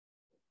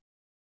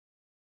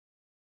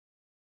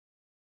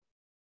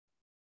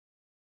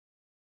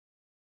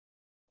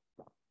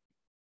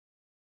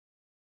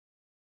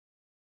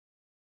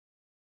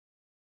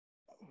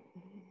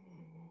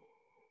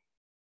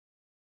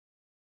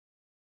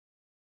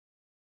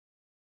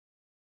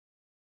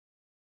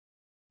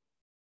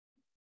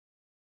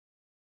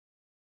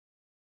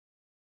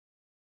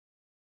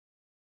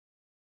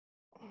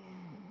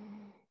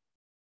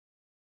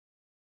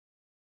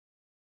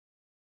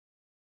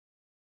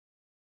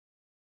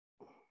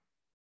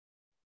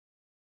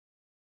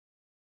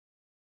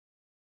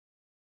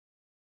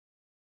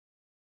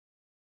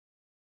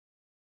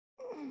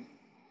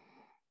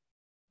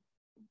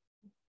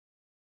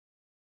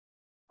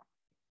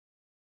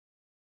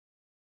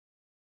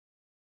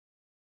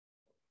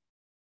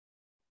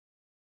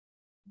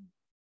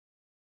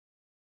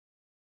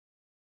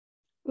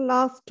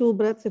 Last 2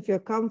 breaths, if you're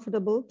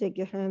comfortable, take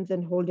your hands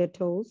and hold your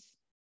toes.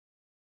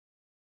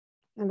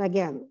 And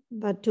again,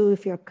 that too,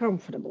 if you're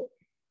comfortable.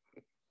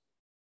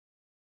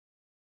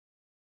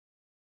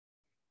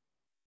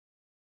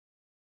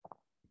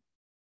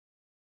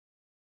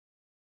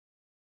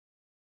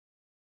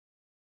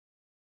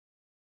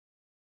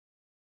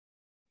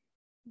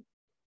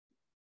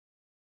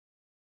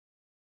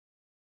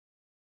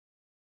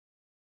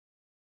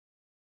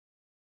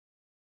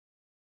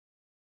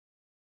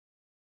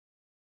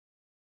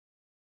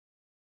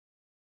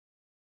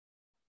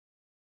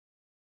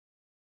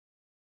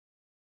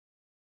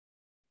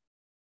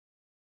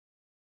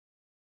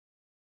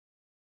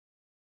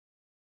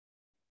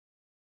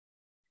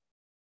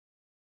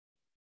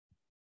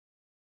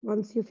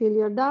 Once you feel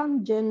you're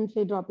done,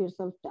 gently drop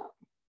yourself down.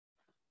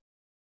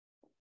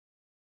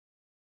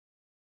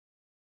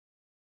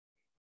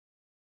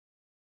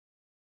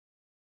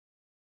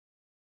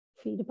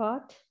 Feet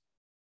apart,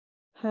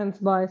 hands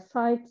by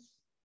sides,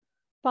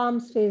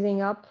 palms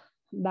facing up,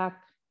 back,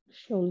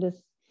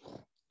 shoulders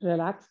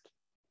relaxed.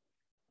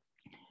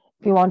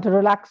 If you want to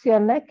relax your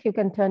neck, you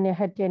can turn your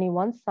head to any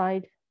one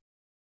side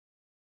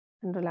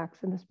and relax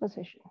in this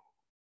position.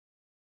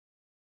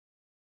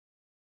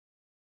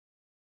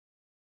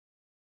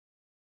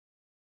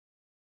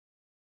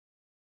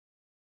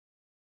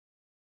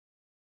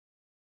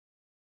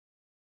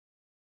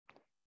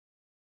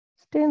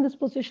 Stay in this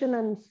position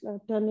and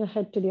turn your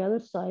head to the other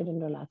side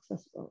and relax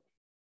as well.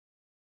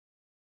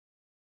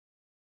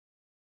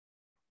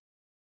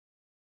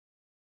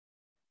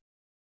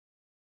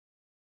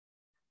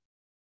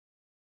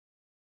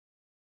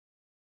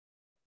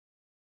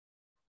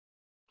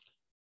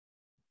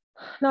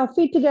 Now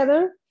feet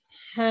together,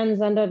 hands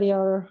under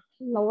your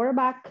lower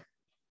back,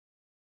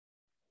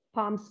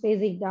 palms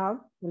facing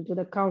down. We'll do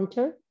the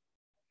counter.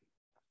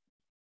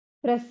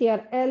 Press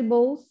your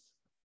elbows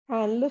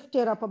and lift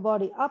your upper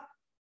body up.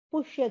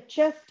 Push your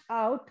chest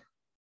out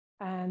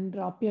and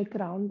drop your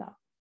crown down.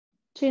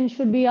 Chin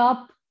should be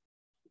up,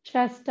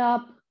 chest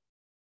up,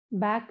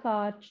 back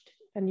arched,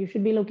 and you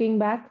should be looking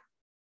back.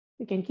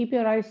 You can keep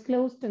your eyes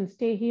closed and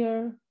stay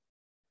here.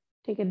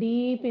 Take a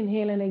deep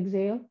inhale and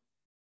exhale.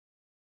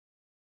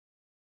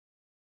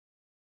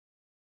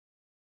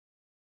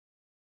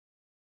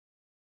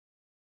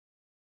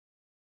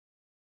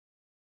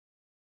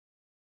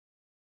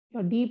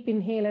 Your deep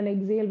inhale and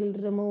exhale will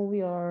remove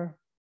your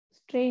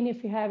strain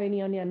if you have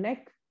any on your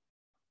neck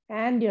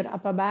and your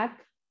upper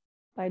back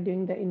by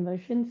doing the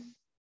inversions.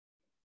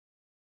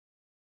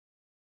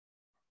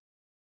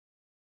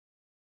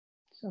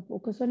 So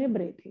focus on your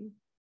breathing.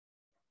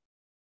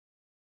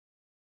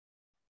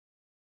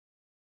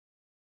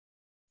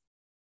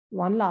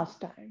 One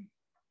last time.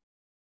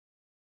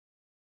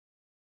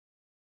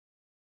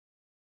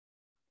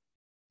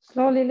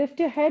 Slowly lift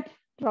your head,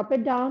 drop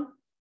it down,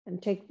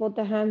 and take both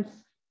the hands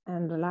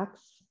and relax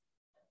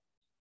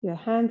your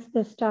hands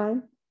this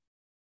time.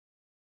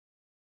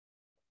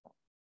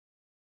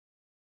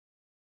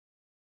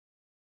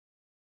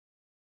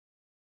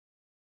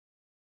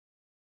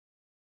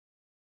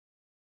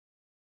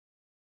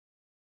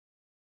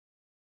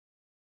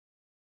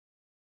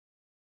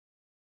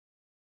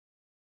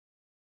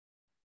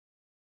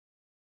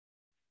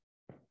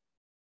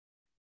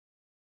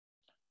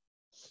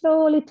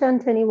 Slowly turn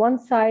to any one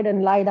side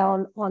and lie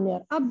down on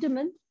your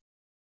abdomen.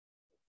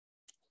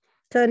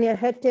 Turn your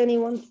head to any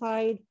one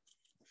side,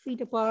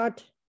 feet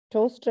apart,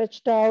 toes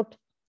stretched out,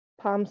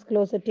 palms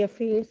closer to your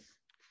face.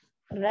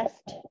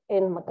 Rest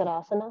in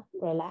Makarasana,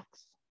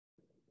 relax.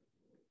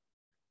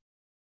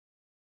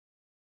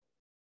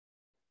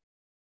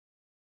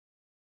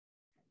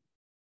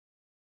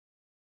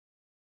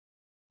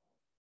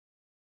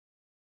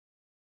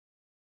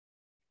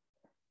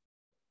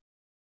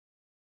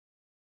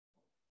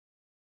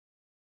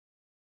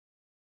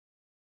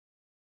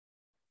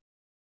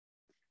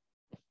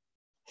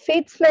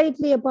 Feet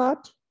slightly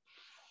apart,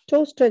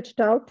 toes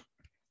stretched out,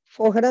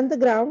 forehead on the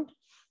ground,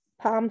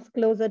 palms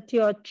closer to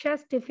your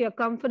chest if you're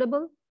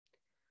comfortable,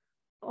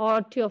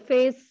 or to your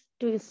face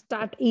to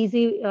start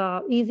easy.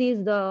 Easy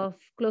is the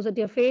closer to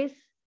your face.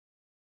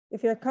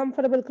 If you're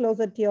comfortable,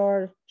 closer to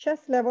your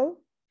chest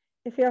level.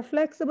 If you're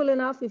flexible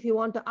enough, if you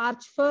want to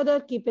arch further,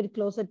 keep it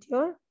closer to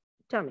your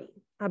tummy,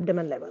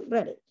 abdomen level.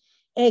 Ready.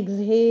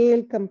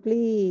 Exhale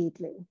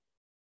completely.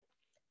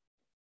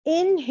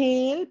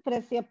 Inhale,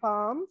 press your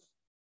palms,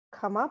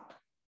 come up,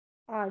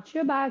 arch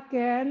your back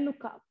and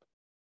look up.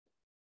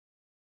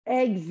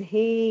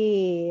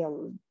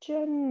 Exhale,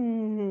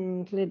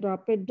 gently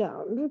drop it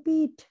down.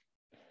 Repeat.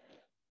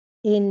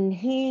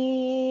 Inhale,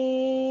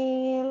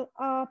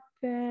 up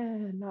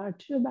and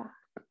arch your back.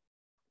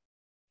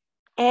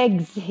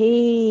 Exhale,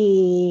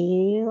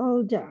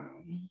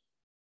 down.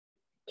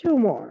 2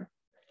 more.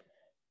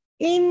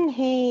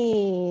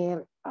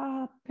 Inhale,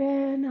 up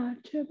and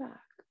arch your back.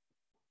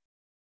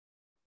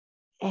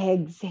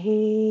 Exhale,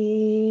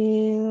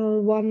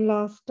 one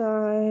last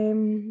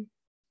time.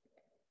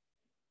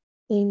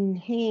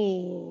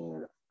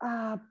 Inhale,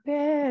 up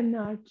and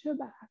arch your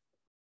back.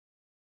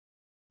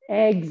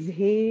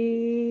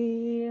 Exhale,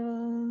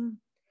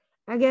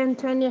 Again,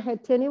 turn your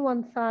head to any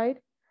one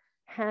side.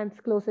 Hands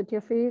close at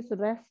your face.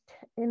 Rest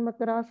in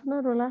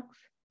Makarasana. Relax.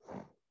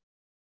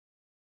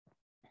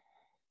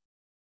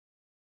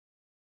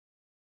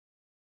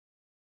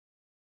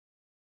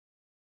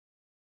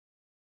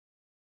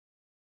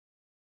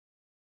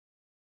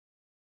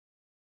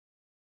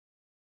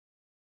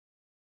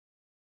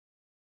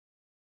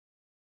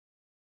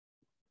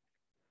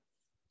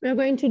 We're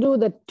going to do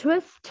the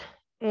twist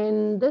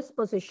in this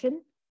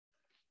position.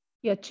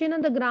 Your chin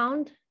on the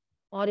ground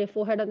or your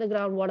forehead on the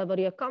ground, whatever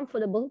you're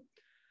comfortable.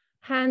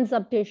 Hands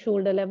up to your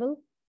shoulder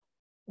level.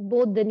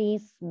 Both the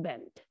knees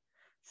bent.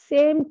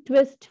 Same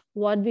twist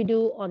what we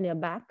do on your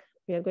back.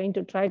 We are going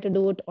to try to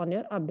do it on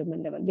your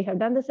abdomen level. We have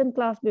done this in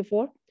class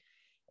before.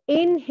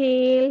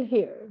 Inhale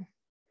here.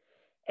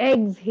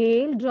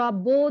 Exhale, drop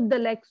both the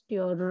legs to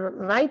your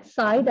right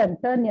side and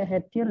turn your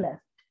head to your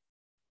left.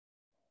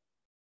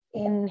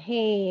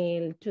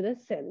 Inhale to the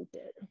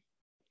center.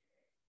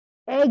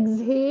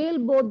 Exhale,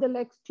 both the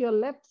legs to your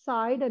left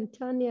side and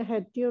turn your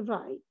head to your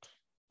right.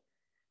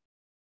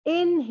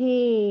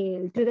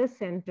 Inhale to the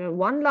center.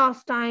 One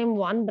last time,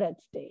 one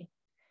breath stay.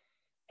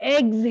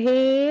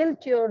 Exhale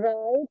to your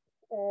right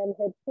and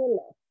head to your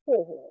left.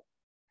 Stay here.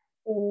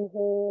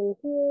 Inhale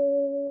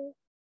here.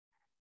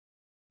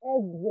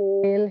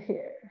 Exhale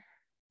here.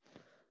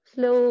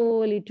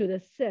 Slowly to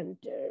the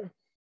center.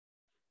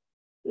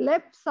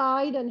 Left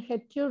side and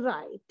head to your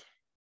right.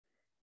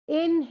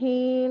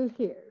 Inhale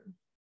here.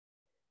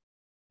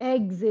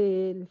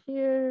 Exhale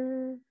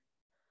here.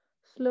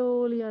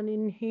 Slowly and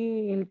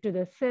inhale to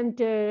the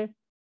center.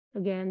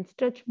 Again,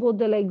 stretch both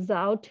the legs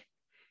out.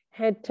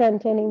 Head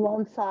turned to any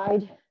one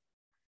side.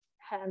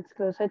 Hands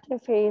close at your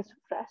face.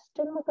 Rest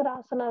in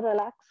Makarasana.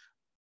 Relax.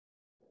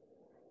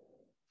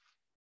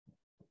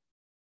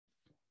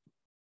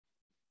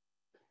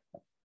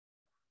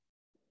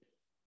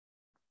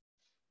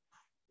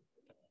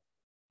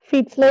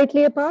 Feet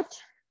slightly apart.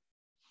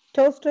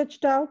 Toes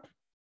stretched out.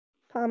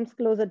 Palms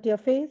closer to your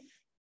face.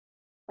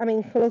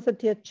 Closer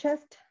to your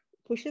chest.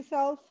 Push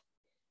yourself.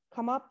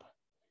 Come up.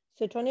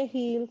 Sit on your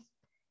heels.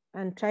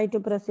 And try to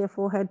press your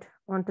forehead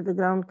onto the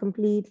ground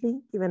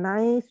completely. Give a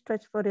nice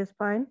stretch for your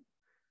spine.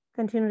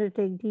 Continue to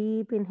take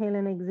deep inhale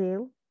and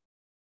exhale.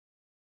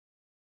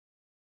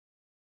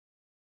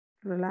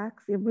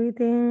 Relax your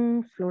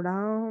breathing. Slow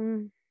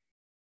down.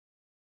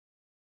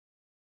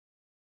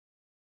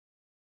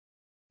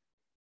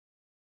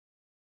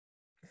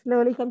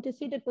 Slowly come to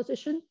seated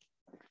position.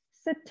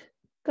 Sit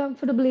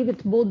comfortably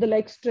with both the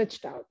legs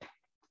stretched out.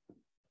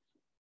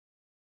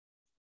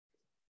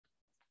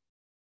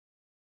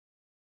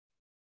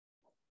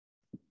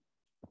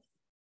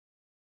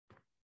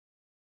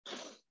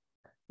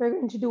 We're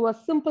going to do a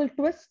simple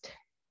twist.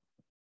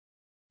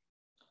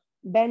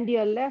 Bend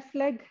your left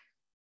leg.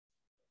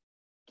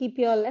 Keep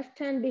your left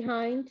hand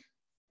behind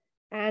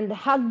and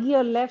hug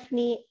your left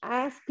knee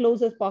as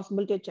close as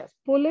possible to your chest.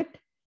 Pull it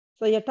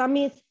so your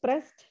tummy is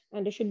pressed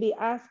and it should be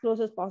as close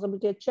as possible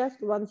to your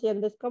chest. Once you're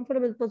in this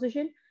comfortable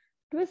position,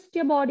 twist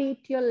your body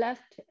to your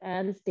left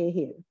and stay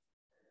here.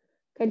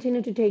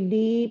 Continue to take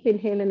deep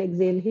inhale and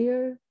exhale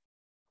here.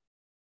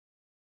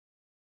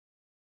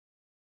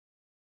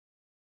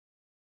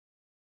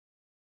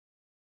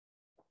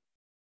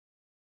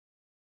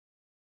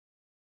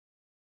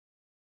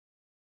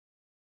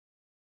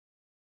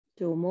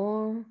 Two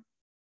more.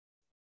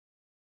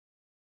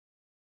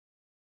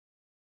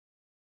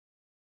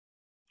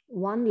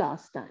 One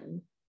last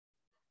time.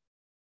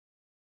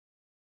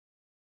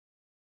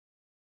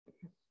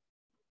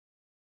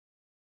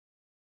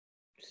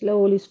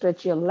 Slowly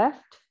stretch your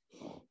left.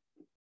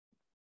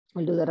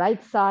 We'll do the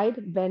right side.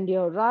 Bend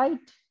your right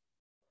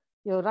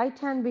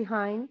hand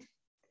behind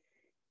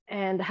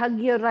and hug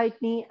your right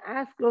knee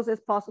as close as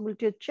possible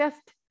to your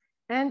chest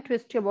and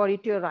twist your body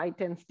to your right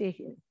and stay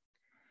here.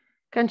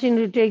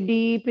 Continue to take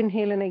deep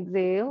inhale and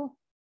exhale.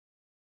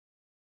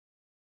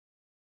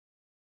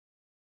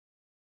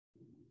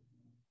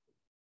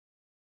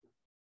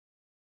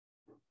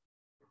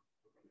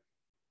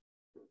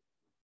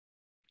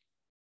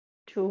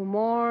 Two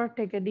more,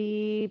 take a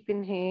deep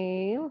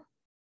inhale.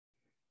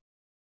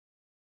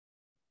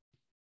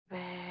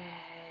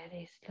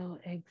 Very slow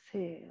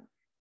exhale.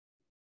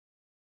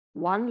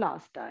 One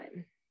last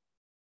time.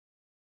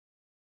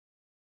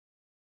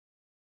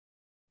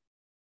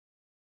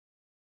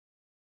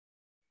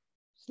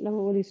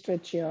 Slowly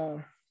stretch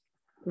your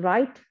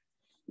right.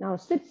 Now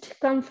sit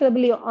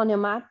comfortably on your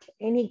mat,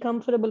 any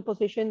comfortable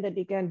position that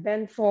you can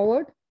bend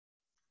forward.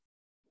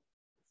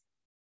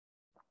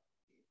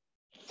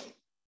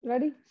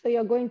 Ready? So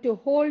you're going to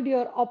hold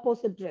your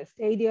opposite wrist,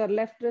 either your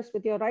left wrist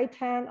with your right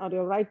hand or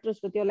your right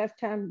wrist with your left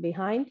hand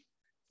behind.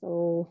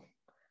 So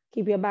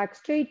keep your back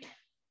straight.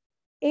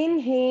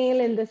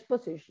 Inhale in this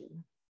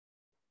position.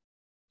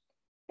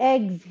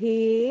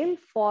 Exhale,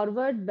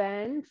 forward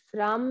bend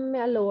from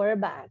your lower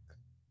back.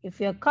 If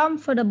you're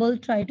comfortable,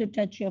 try to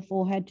touch your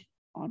forehead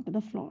onto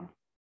the floor.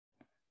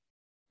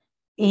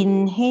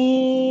 Inhale,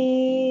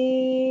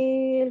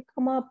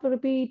 come up,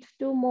 repeat,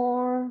 two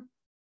more.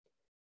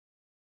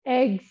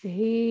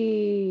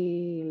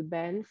 Exhale,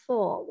 bend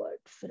forward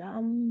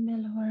from the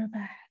lower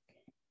back.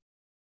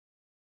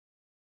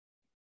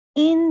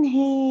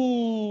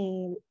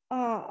 Inhale,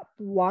 up.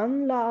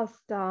 One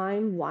last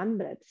time, one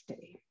breath,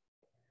 stay.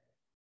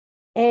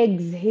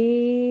 Exhale,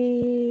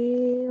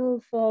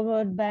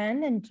 forward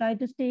bend, and try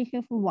to stay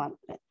here for one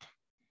breath.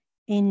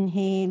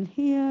 Inhale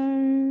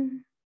here.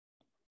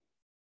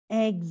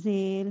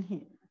 Exhale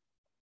here.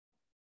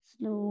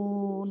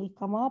 Slowly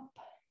come up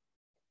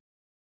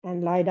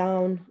and lie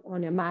down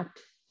on your mat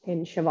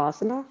in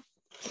Shavasana.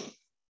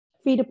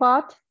 Feet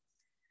apart,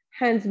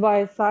 hands by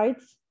your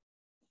sides,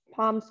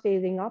 palms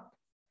facing up,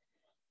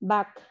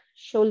 back,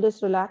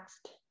 shoulders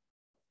relaxed.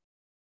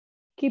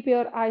 Keep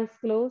your eyes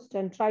closed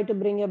and try to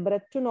bring your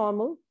breath to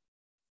normal.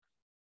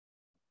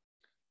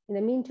 In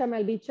the meantime,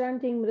 I'll be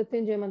chanting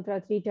Mrityunjay mantra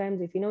 3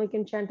 times. If you know, you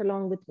can chant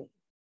along with me.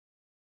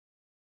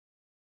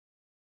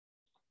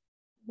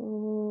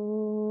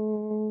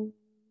 Om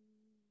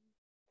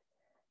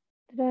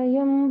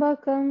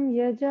Trayambakam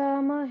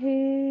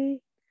yajamahe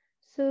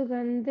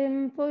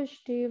sugandhim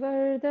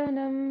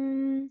pushtivardhanam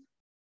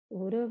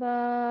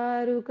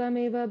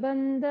urvarukamiva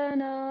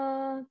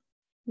bandhanat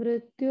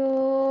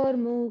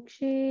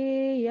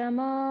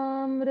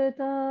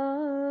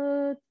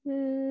mrityurmukshiyamamritat.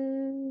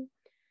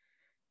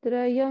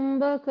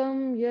 Trayambakam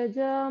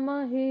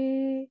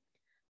yajamahe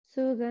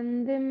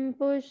sugandhim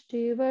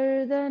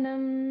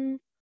pushtivardhanam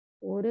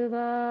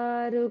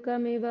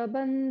urvarukamiva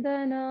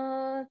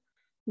bandhanat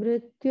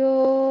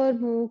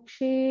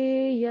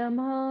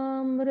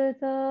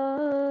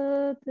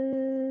mrityurmukshiyamamritat.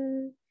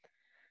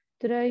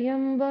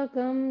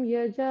 Trayambakam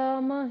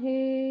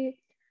yajamahe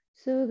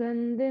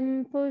sugandhim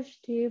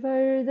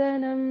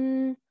pushtivardhanam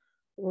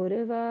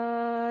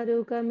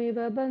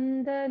urvarukamiva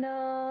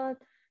bandhanat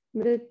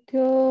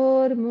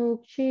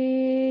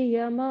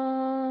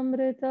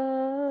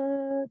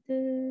mrityurmukshiyamamritat.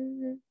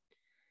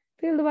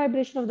 Feel the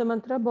vibration of the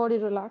mantra, body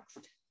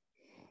relaxed.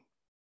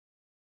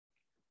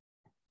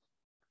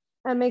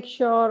 And make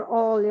sure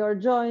all your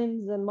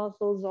joints and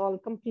muscles all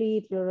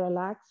completely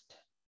relaxed.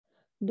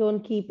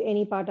 Don't keep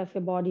any part of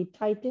your body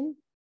tightened.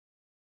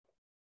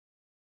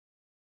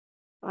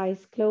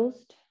 Eyes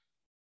closed.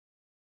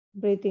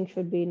 Breathing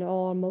should be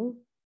normal.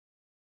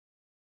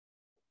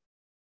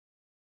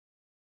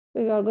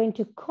 We are going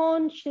to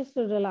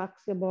consciously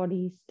relax your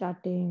body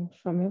starting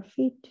from your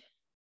feet.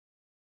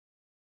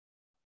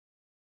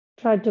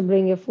 Try to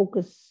bring your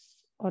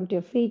focus onto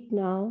your feet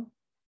now.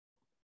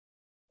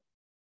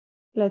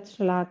 Let's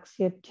relax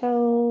your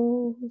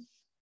toes,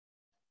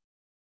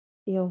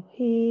 your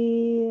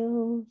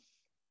heels,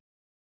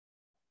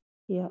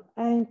 your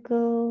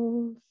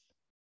ankles.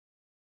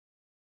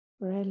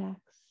 Relax.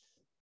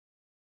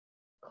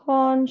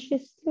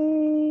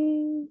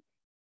 Consciously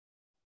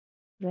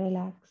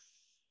relax.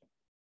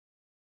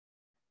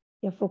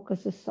 Your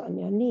focus is on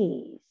your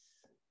knees.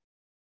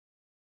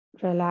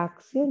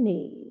 Relax your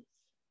knees.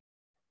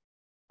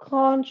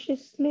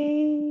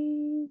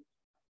 Consciously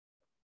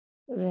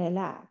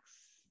relax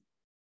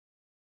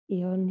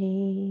your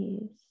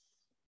knees.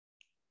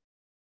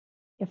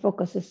 Your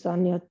focus is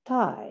on your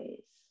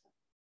thighs.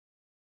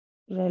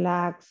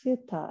 Relax your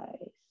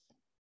thighs.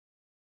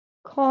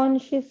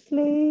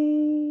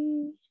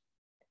 Consciously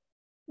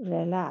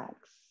relax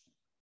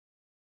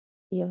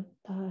your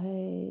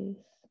thighs.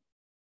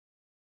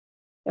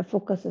 Your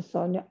focus is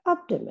on your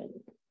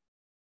abdomen.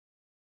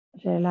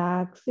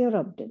 Relax your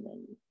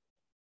abdomen.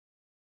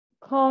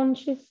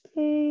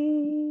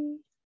 Consciously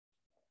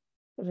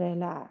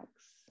relax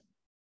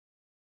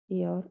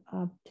your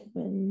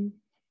abdomen.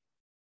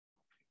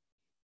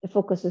 The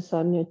focus is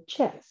on your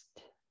chest.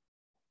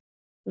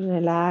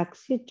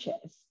 Relax your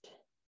chest.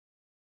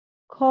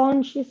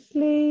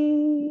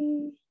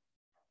 Consciously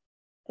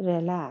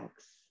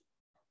relax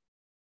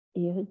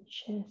your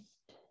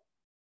chest.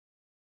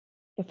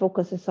 The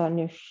focus is on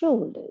your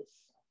shoulders.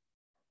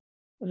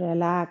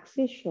 Relax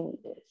your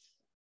shoulders.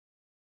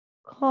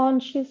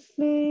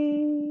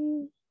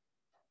 Consciously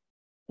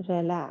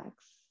relax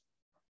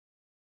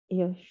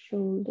your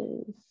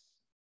shoulders.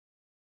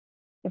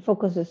 The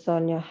focus is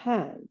on your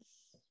hands,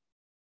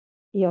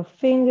 your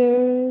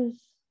fingers,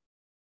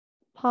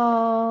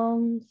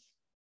 palms,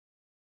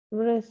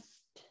 wrist,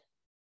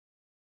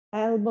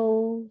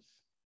 elbows.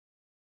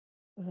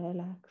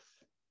 Relax.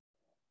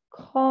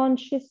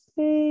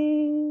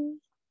 Consciously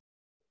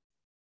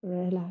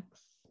relax.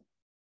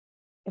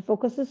 The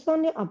focus is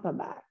on your upper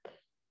back.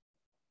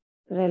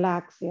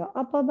 Relax your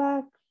upper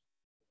back.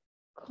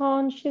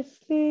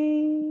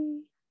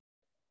 Consciously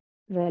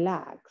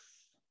relax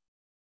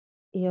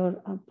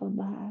your upper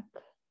back.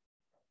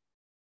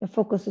 The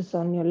focus is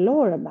on your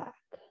lower back.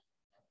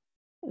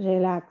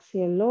 Relax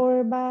your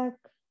lower back.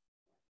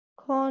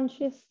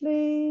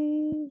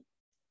 Consciously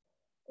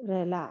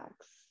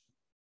relax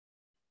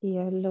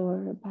your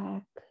lower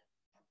back.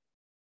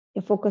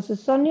 Your focus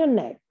is on your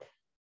neck.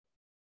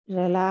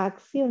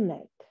 Relax your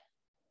neck.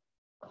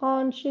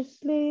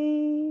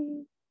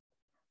 Consciously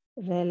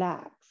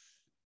relax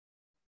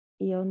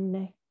your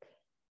neck.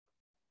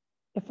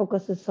 Your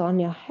focus is on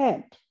your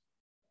head.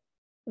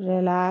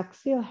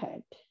 Relax your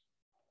head.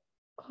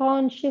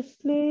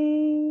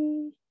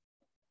 Consciously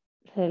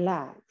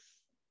relax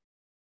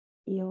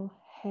your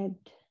head.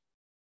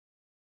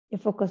 Your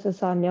focus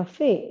is on your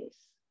face,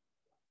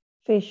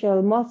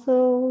 facial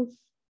muscles,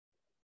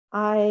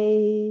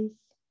 eyes,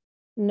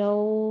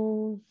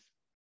 nose,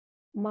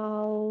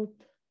 mouth,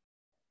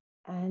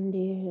 and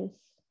ears.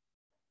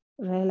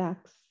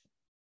 Relax.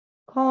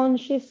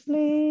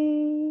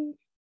 Consciously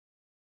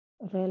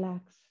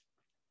relax.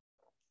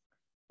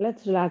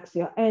 Let's relax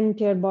your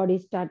entire body,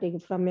 starting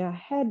from your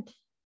head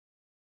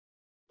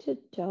to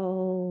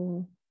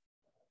toe.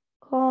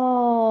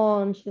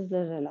 Consciously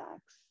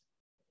relax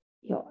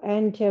your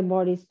entire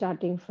body,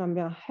 starting from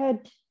your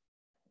head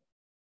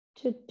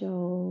to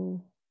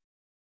toe.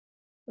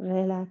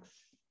 Relax.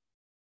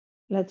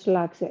 Let's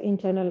relax your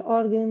internal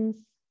organs,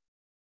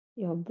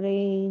 your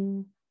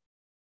brain,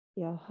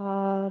 your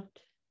heart,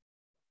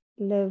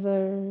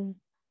 liver,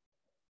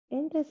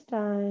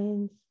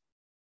 intestines,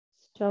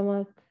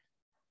 stomach,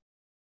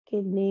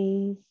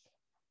 kidneys.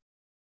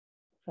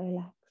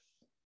 Relax.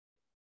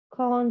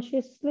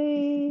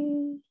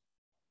 Consciously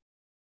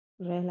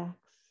relax.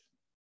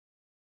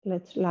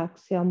 Let's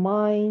relax your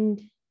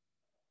mind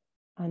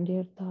and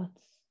your thoughts.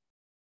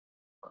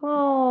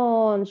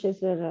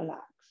 Consciously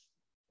relax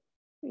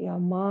your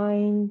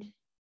mind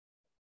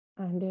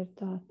and your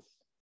thoughts.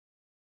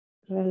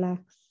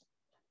 Relax.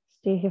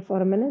 Stay here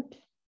for a minute.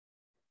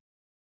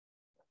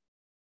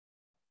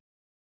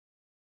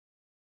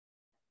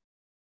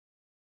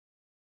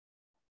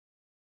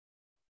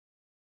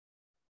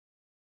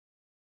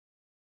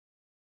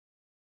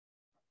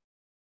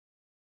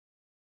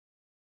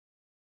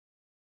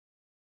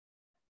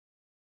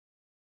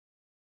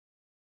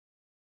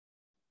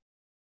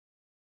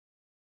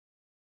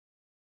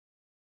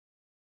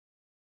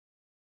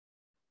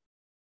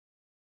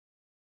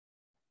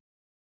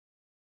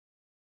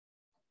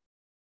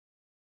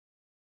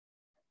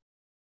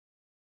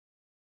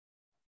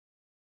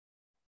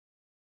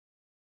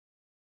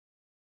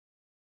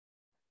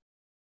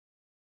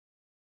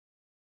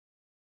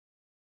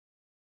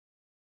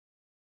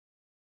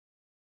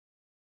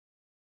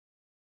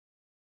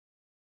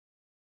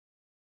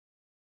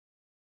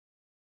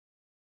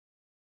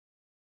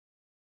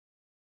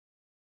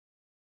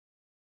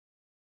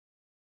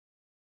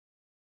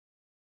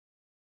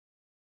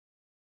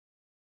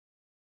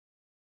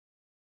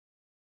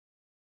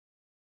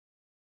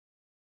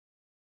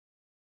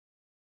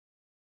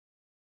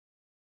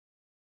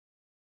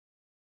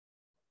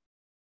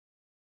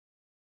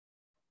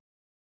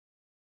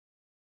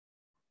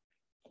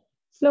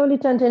 Slowly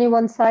turn to any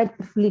one side,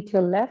 fully to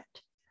your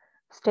left.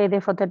 Stay there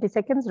for 30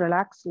 seconds.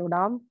 Relax, slow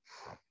down.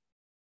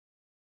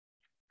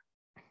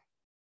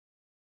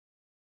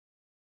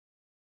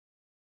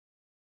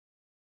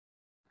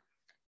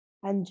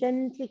 And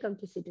gently come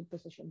to seated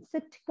position.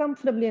 Sit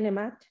comfortably on a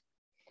mat.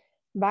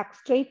 Back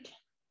straight,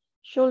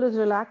 shoulders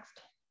relaxed.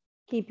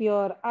 Keep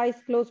your eyes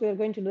closed. We are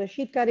going to do the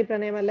Sheetkari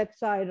Pranayama, left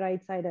side,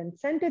 right side, and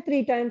center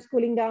 3 times,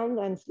 cooling down.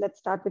 And let's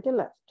start with your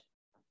left.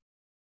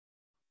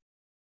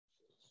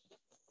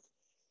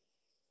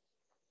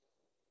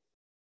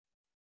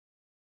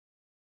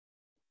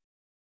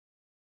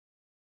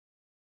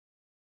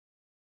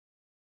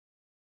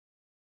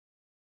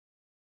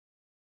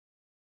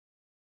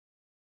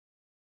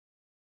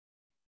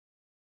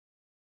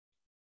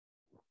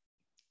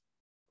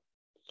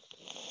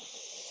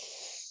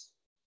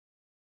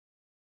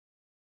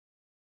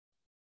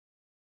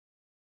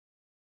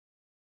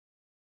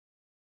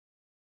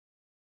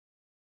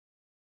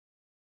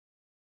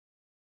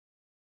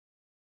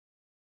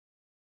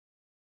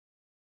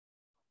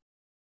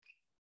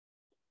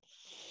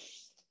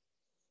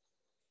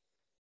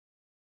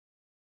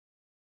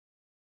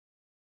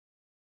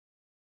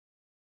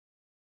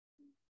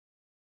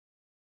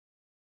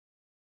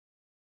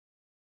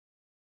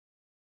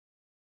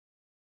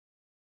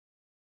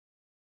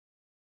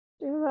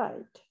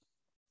 Right.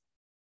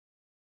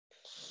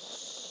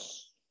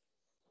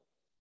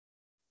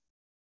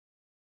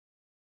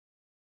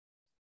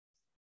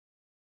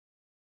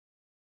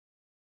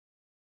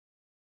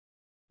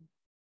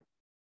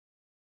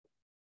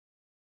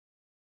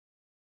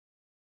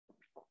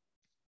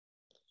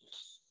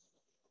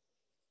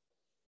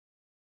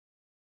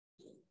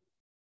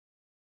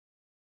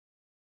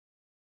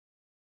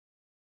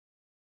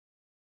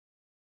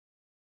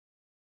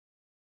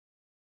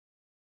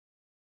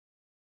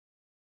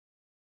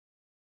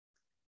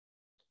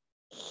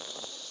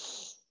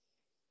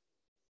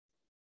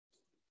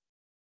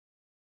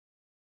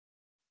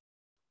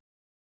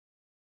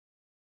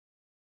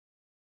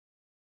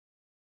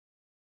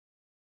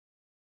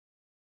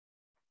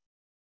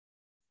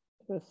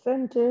 The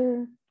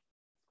center.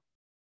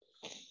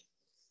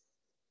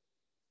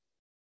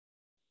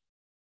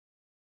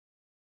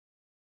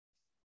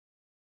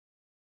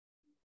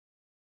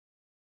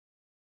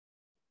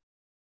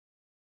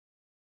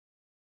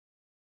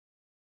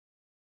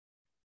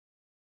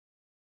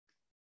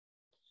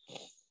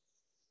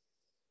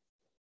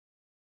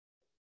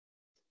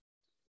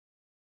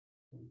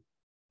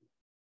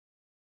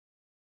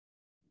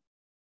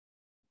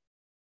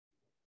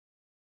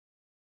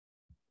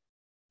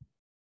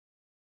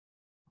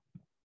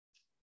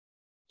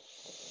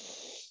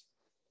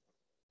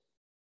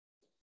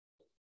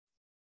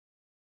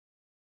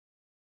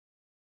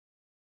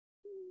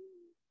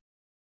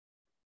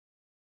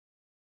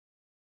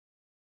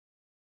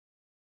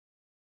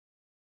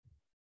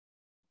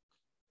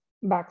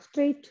 Back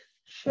straight,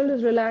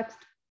 shoulders relaxed.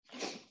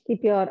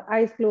 Keep your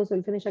eyes closed.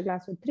 We'll finish our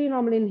class with 3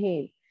 normal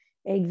inhale.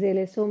 Exhale,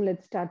 assume.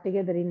 Let's start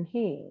together.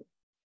 Inhale.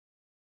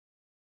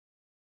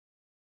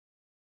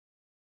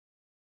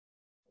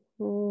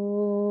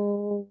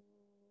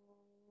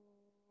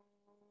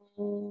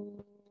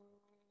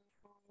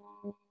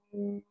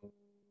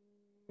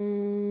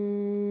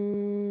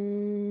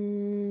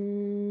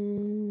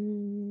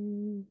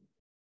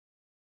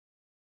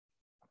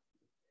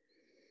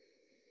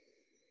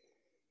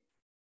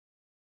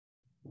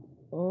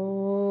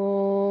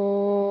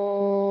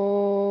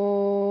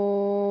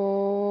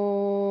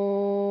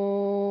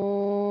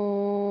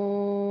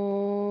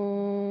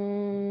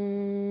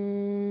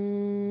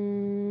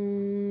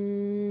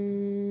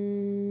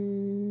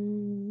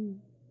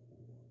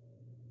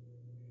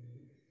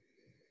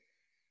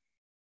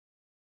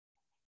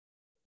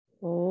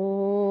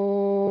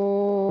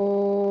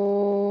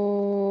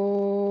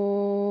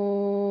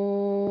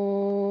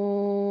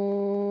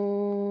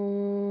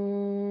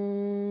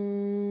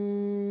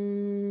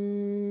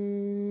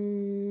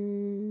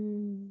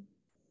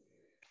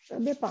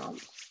 Rub your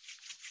palms.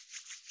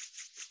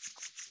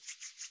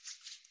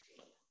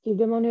 Keep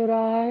them on your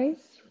eyes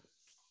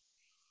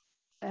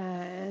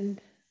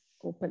and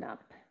open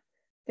up.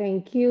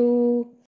 Thank you.